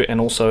otaku, and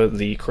also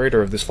the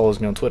creator of this follows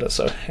me on Twitter,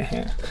 so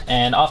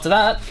And after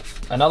that,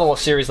 another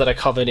series that I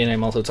covered in a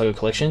monthly otaku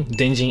collection,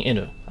 Denjin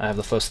Inu. I have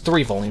the first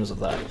 3 volumes of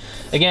that.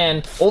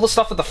 Again, all the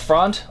stuff at the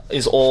front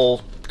is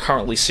all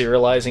currently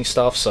serializing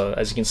stuff, so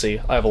as you can see,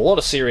 I have a lot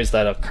of series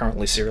that are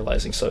currently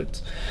serializing, so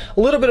it's a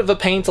little bit of a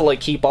pain to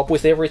like keep up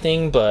with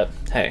everything, but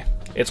hey,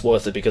 it's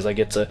worth it because I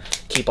get to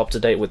keep up to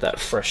date with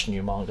that fresh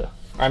new manga.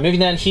 Alright, moving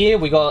down here,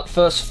 we got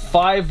first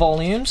 5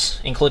 volumes,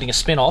 including a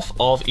spin-off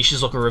of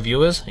Ishizoku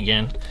Reviewers.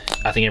 Again,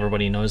 I think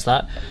everybody knows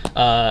that.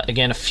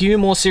 Again, a few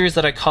more series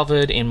that I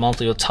covered in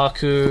Monthly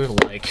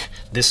Otaku, like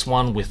this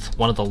one with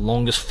one of the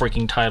longest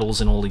freaking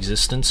titles in all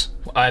existence.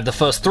 I have the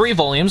first 3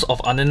 volumes of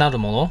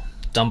Anenarumono,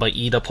 done by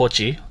Ida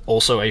Pochi,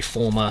 also a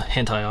former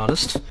hentai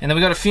artist. And then we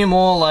got a few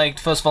more, like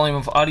first volume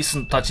of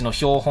Arisu Tachi no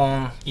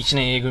Hyohon,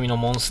 Ichinen Eigumi no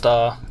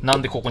Monster,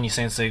 Nande Koko ni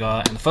Sensei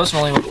ga, and the first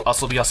volume of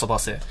Asobi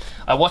Asobase.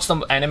 I watched the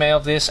anime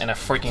of this and I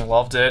freaking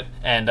loved it.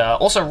 And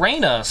also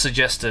Reina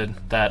suggested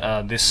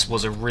that this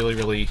was a really,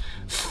 really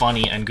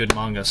funny and good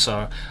manga,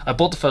 so I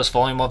bought the first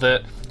volume of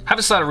it.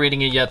 Haven't started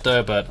reading it yet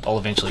though, but I'll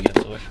eventually get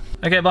to it.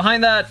 Okay,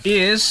 behind that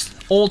is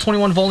all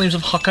 21 volumes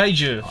of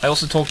Hakkaiju. I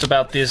also talked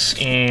about this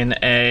in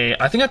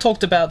I think I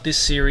talked about this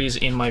series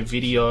in my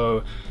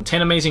video,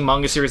 10 amazing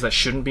manga series that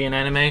shouldn't be an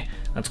anime.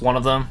 That's one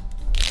of them.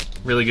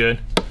 Really good.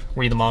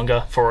 Read the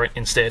manga for it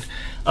instead.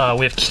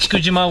 We have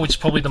Kichikujima, which is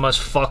probably the most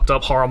fucked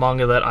up horror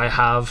manga that I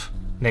have,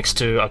 next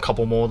to a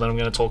couple more that I'm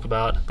going to talk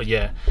about. But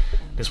yeah,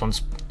 this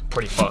one's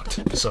pretty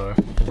fucked, so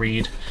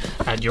read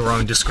at your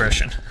own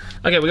discretion.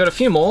 Okay, we got a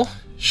few more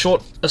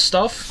short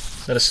stuff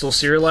that are still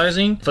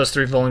serializing. First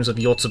 3 volumes of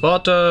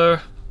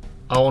Yotsubato,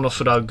 Ao no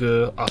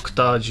Furagu,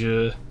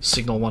 Aktaju,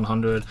 Signal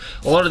 100.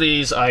 A lot of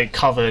these I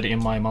covered in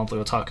my monthly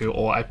otaku,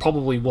 or I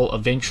probably will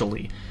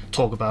eventually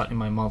talk about in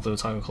my monthly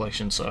otaku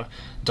collection, so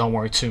don't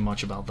worry too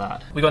much about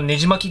that. We got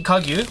Nejimaki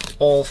Kagyu,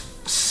 all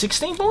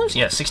 16 volumes?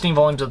 Yeah, 16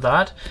 volumes of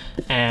that.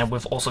 And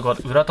we've also got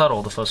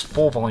Urataro, the first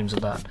 4 volumes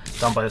of that,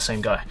 done by the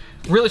same guy.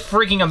 Really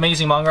freaking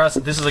amazing manga.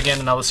 This is again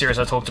another series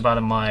I talked about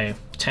in my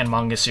 10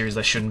 manga series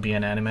that shouldn't be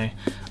an anime.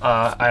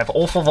 I have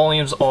all 4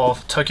 volumes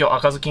of Tokyo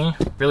Akazukin,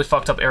 really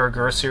fucked up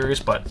Eragura series,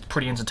 but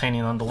pretty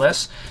entertaining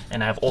nonetheless.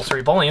 And I have all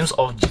 3 volumes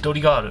of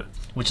Jidorigaru,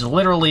 which is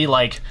literally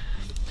like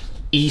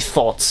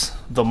E-Thoughts,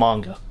 the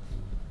manga.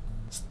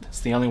 It's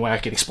the only way I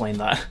could explain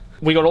that.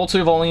 We got all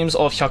 2 volumes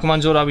of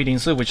Hyakumanjo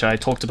Rabirinsu, which I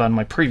talked about in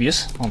my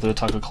previous monthly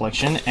otaku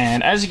collection.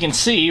 And as you can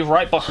see,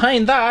 right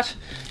behind that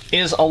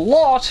is a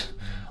lot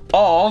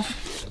of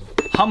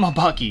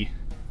Hamabaki.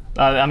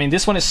 I mean,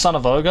 this one is Son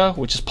of Ogre,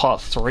 which is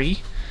part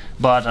 3.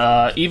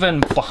 But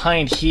even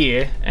behind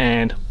here,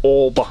 and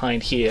all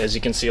behind here, as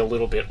you can see a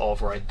little bit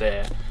of right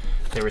there,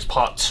 there is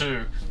part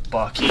 2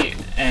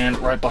 Baki. And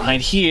right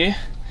behind here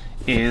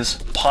is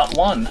part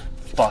 1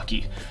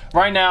 Baki.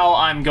 Right now,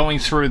 I'm going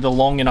through the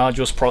long and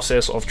arduous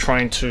process of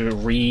trying to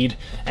read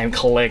and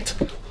collect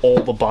all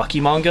the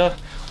Baki manga,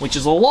 which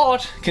is a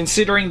lot,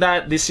 considering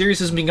that this series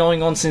has been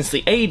going on since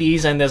the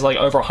 80s, and there's like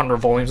over 100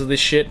 volumes of this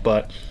shit,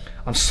 but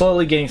I'm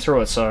slowly getting through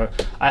it. So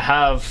I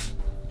have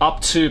up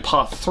to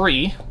part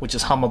 3, which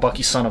is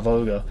Hamabaki Son of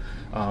Ogre.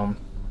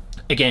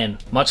 Again,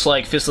 much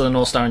like Fist of the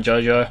North Star and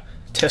JoJo,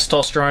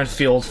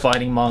 testosterone-filled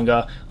fighting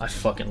manga. I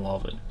fucking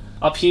love it.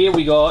 Up here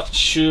we got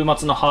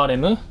Shumatsu no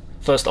Harem.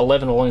 First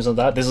 11 volumes of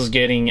that. This is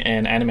getting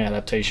an anime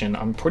adaptation,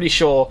 I'm pretty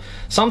sure,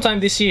 sometime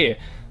this year.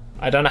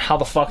 I don't know how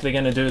the fuck they're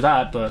gonna do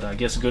that, but I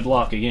guess good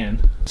luck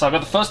again. So I've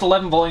got the first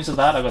 11 volumes of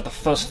that. I've got the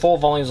first 4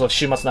 volumes of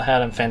Shumatsu no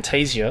Harem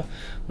Fantasia,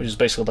 which is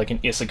basically like an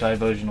isekai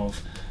version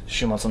of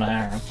Shumatsu no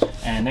Harem.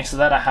 And next to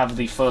that I have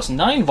the first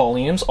 9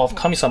 volumes of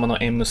Kamisama no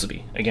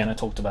Enmusubi. Again, I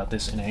talked about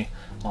this in a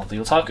monthly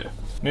otaku.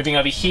 Moving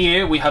over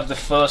here, we have the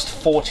first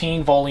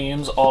 14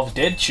 volumes of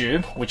Dead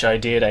Tube, which I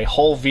did a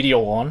whole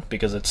video on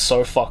because it's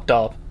so fucked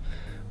up.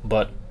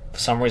 but for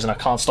some reason I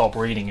can't stop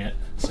reading it,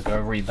 so go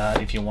read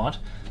that if you want.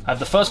 I have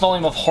the first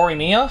volume of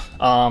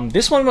Horimiya.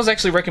 This one was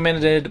actually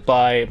recommended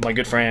by my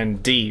good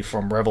friend D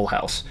from Rebel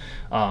House.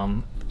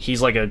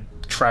 He's like a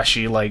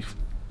trashy, like,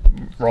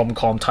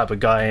 rom-com type of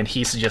guy, and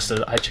he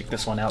suggested I check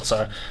this one out,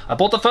 so I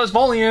bought the first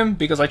volume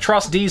because I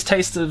trust D's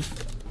taste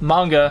of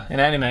manga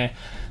and anime.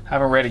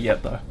 Haven't read it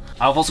yet though.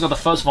 I've also got the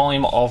first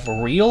volume of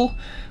Real,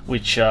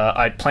 which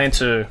I plan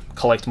to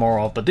collect more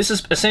of, but this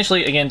is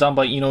essentially, again, done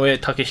by Inoue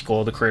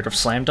Takehiko, the creator of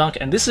Slam Dunk,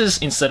 and this is,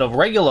 instead of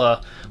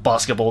regular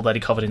basketball that he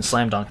covered in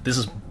Slam Dunk, this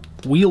is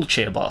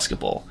wheelchair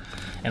basketball.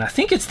 And I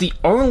think it's the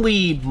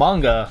only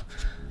manga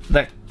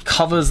that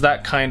covers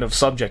that kind of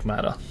subject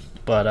matter,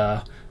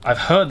 but I've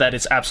heard that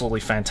it's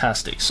absolutely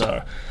fantastic,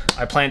 so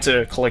I plan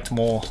to collect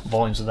more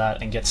volumes of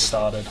that and get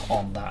started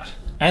on that.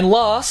 And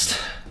last,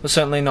 but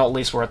certainly not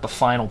least, we're at the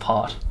final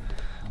part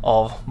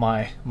of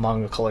my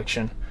manga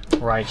collection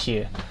right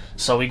here.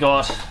 So we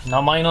got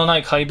Namai no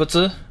Nai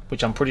Kaibutsu,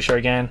 which I'm pretty sure,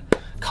 again,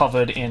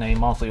 covered in a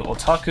monthly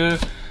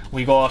otaku.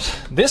 We got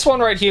this one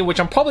right here,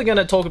 which I'm probably going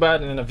to talk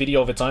about in a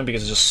video of its own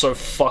because it's just so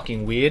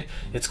fucking weird.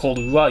 It's called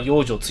Uwa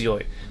Youjo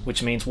Tsuyoi,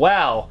 which means,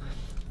 wow,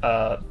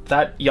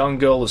 that young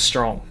girl is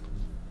strong.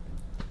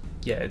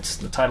 Yeah,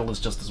 the title is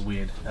just as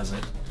weird as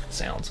it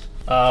sounds.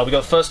 We got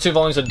the first 2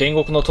 volumes of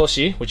Dengoku no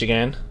Toshi, which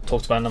again,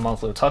 talked about in the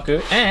monthly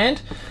otaku,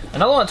 and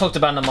another one I talked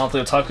about in the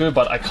monthly otaku,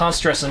 but I can't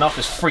stress enough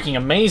is freaking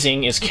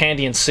amazing, is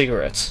Candy and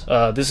Cigarettes.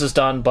 This is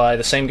done by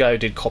the same guy who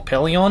did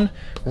Coppelion.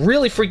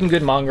 Really freaking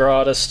good manga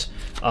artist.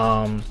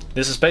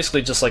 This is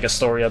basically just like a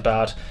story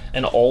about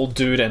an old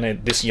dude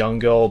and this young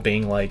girl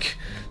being like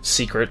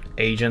secret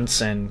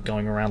agents and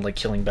going around like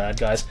killing bad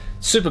guys.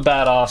 Super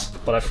badass,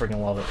 but I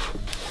freaking love it.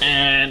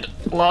 And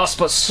last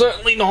but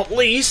certainly not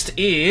least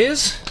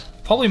is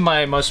probably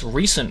my most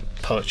recent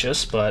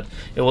purchase, but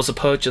it was a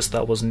purchase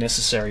that was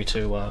necessary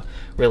to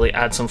really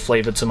add some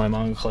flavor to my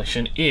manga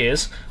collection,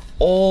 is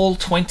all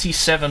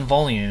 27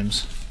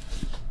 volumes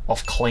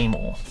of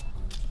Claymore,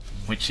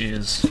 which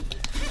is,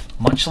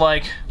 much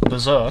like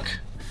Berserk,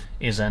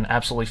 is an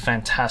absolutely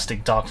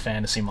fantastic dark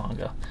fantasy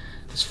manga.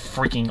 It's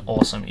freaking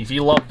awesome. If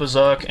you love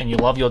Berserk and you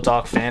love your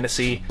dark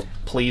fantasy,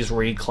 please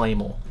read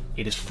Claymore.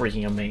 It is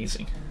freaking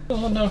amazing.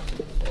 Oh no.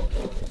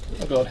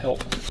 Oh god,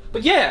 help.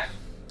 But yeah,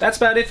 that's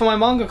about it for my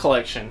manga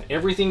collection.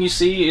 Everything you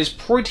see is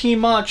pretty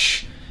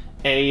much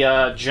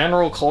a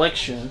general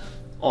collection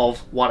of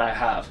what I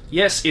have.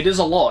 Yes, it is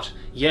a lot.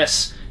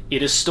 Yes,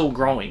 it is still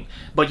growing.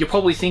 But you're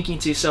probably thinking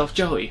to yourself,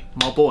 Joey,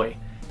 my boy,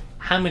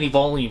 how many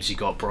volumes you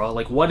got, bro?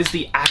 Like, what is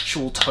the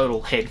actual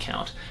total head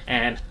count?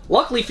 And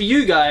luckily for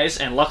you guys,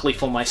 and luckily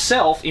for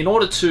myself, in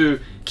order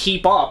to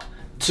keep up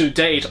to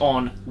date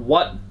on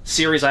what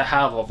series I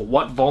have of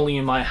what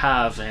volume I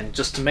have, and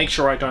just to make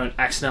sure I don't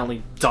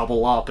accidentally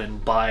double up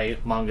and buy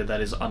manga that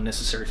is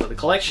unnecessary for the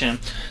collection,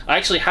 I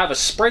actually have a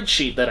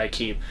spreadsheet that I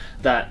keep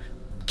that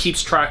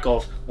keeps track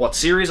of what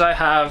series I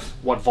have,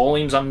 what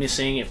volumes I'm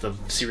missing, if the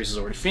series is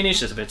already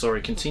finished, if it's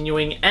already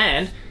continuing,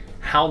 and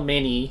how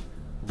many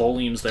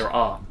volumes there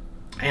are.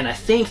 And I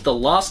think the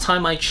last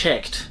time I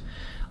checked,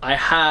 I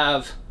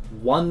have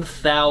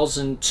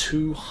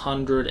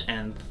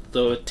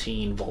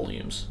 1,213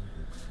 volumes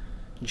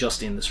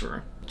just in this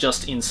room,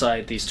 just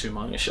inside these 2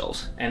 manga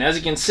shelves. And as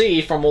you can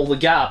see from all the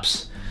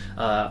gaps,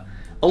 a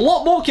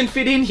lot more can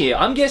fit in here.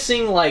 I'm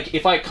guessing, like,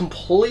 if I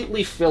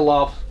completely fill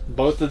up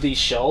both of these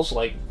shelves,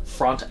 like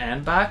front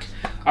and back,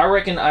 I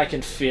reckon I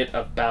can fit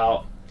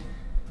about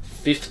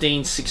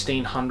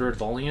 1,600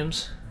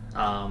 volumes,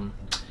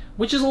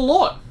 which is a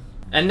lot.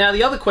 And now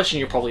the other question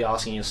you're probably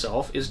asking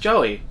yourself is,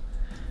 Joey,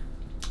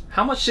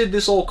 how much did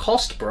this all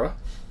cost, bro?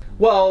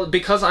 Well,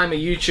 because I'm a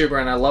YouTuber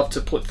and I love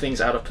to put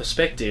things out of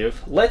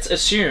perspective, let's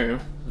assume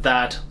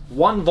that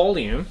one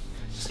volume,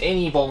 just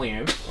any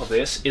volume of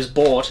this, is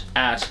bought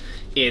at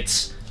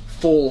its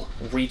full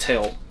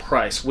retail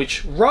price,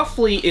 which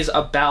roughly is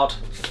about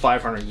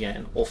 500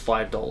 yen or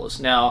 $5.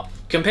 Now,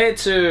 compared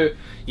to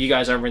you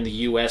guys over in the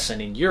US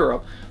and in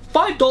Europe,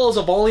 $5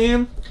 a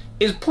volume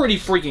is pretty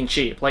freaking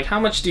cheap. Like, how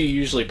much do you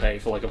usually pay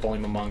for like a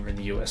volume of manga in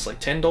the US?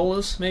 Like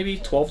 $10 maybe?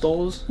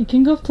 $12? It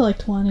can go up to like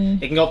 20.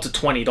 It can go up to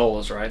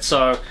 $20, right?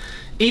 So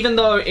even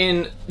though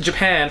in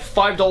Japan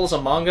 $5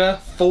 a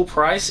manga full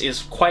price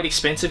is quite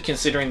expensive,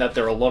 considering that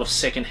there are a lot of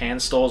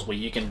second-hand stores where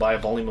you can buy a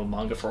volume of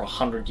manga for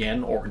 100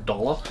 yen or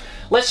 $1,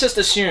 let's just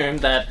assume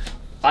that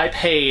I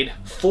paid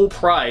full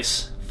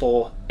price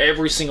for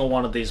every single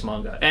one of these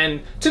manga.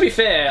 And to be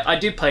fair, I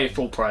did pay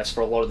full price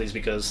for a lot of these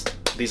because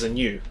these are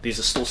new. These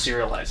are still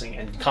serializing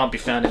and can't be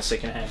found in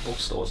second-hand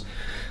bookstores.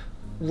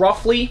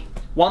 Roughly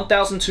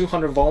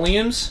 1,200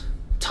 volumes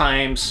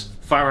times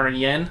 500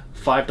 yen,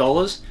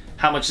 $5.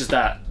 How much is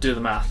that? Do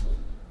the math.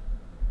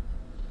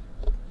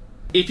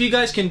 If you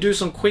guys can do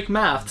some quick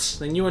maths,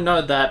 then you will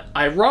know that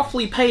I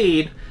roughly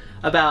paid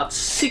about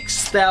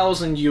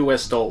 6,000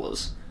 US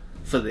dollars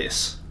for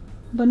this.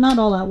 But not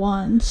all at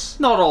once.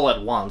 Not all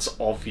at once,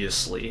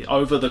 obviously,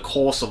 over the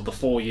course of the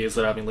 4 years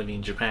that I've been living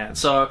in Japan.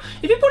 So,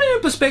 if you put it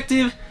in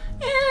perspective,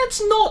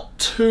 it's not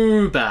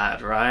too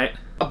bad, right?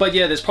 But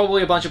yeah, there's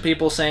probably a bunch of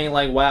people saying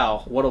like,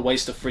 wow, what a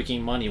waste of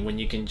freaking money when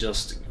you can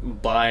just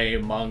buy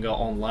manga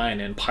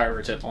online and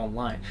pirate it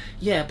online.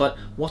 Yeah, but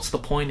what's the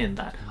point in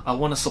that? I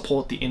want to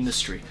support the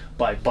industry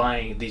by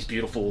buying these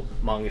beautiful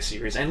manga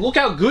series. And look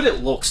how good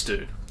it looks,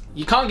 dude.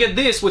 You can't get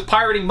this with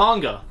pirating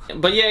manga.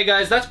 But yeah,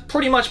 guys, that's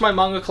pretty much my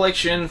manga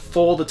collection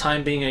for the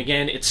time being.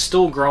 Again, it's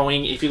still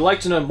growing. If you'd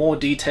like to know more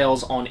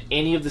details on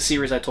any of the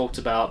series I talked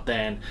about,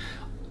 then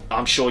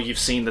I'm sure you've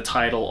seen the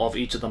title of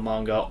each of the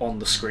manga on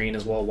the screen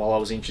as well while I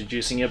was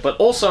introducing it. But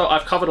also,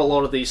 I've covered a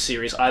lot of these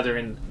series either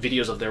in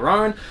videos of their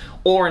own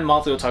or in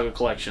monthly otaku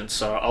collections.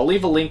 So I'll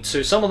leave a link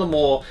to some of the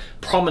more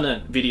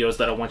prominent videos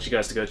that I want you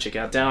guys to go check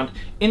out down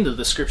in the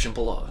description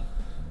below.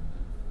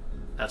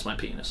 That's my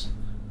penis.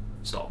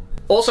 Stop.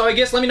 Also, I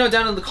guess let me know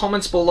down in the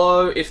comments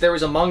below if there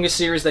is a manga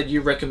series that you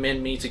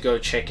recommend me to go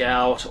check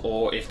out,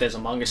 or if there's a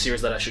manga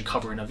series that I should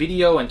cover in a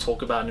video and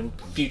talk about in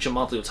future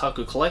monthly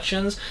otaku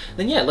collections.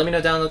 Then yeah, let me know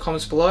down in the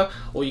comments below,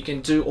 or you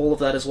can do all of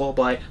that as well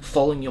by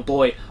following your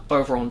boy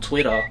over on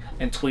Twitter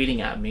and tweeting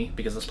at me,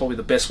 because that's probably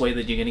the best way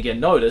that you're going to get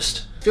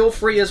noticed. Feel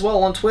free as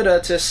well on Twitter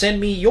to send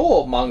me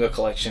your manga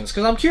collections,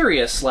 because I'm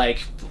curious,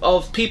 like,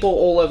 of people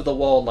all over the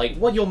world, like,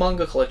 what your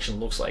manga collection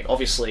looks like.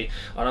 Obviously,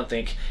 I don't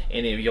think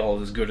any of y'all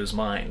are as good as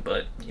mine,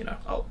 but, you know,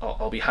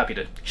 I'll be happy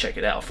to check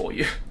it out for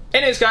you.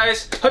 Anyways,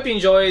 guys, hope you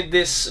enjoyed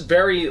this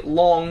very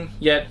long,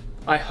 yet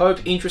I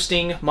hope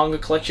interesting manga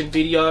collection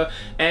video,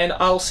 and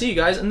I'll see you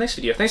guys in the next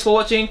video. Thanks for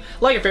watching,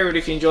 like and favorite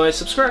if you enjoyed,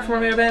 subscribe for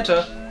more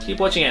banter, keep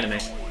watching anime.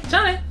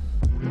 Ta-da!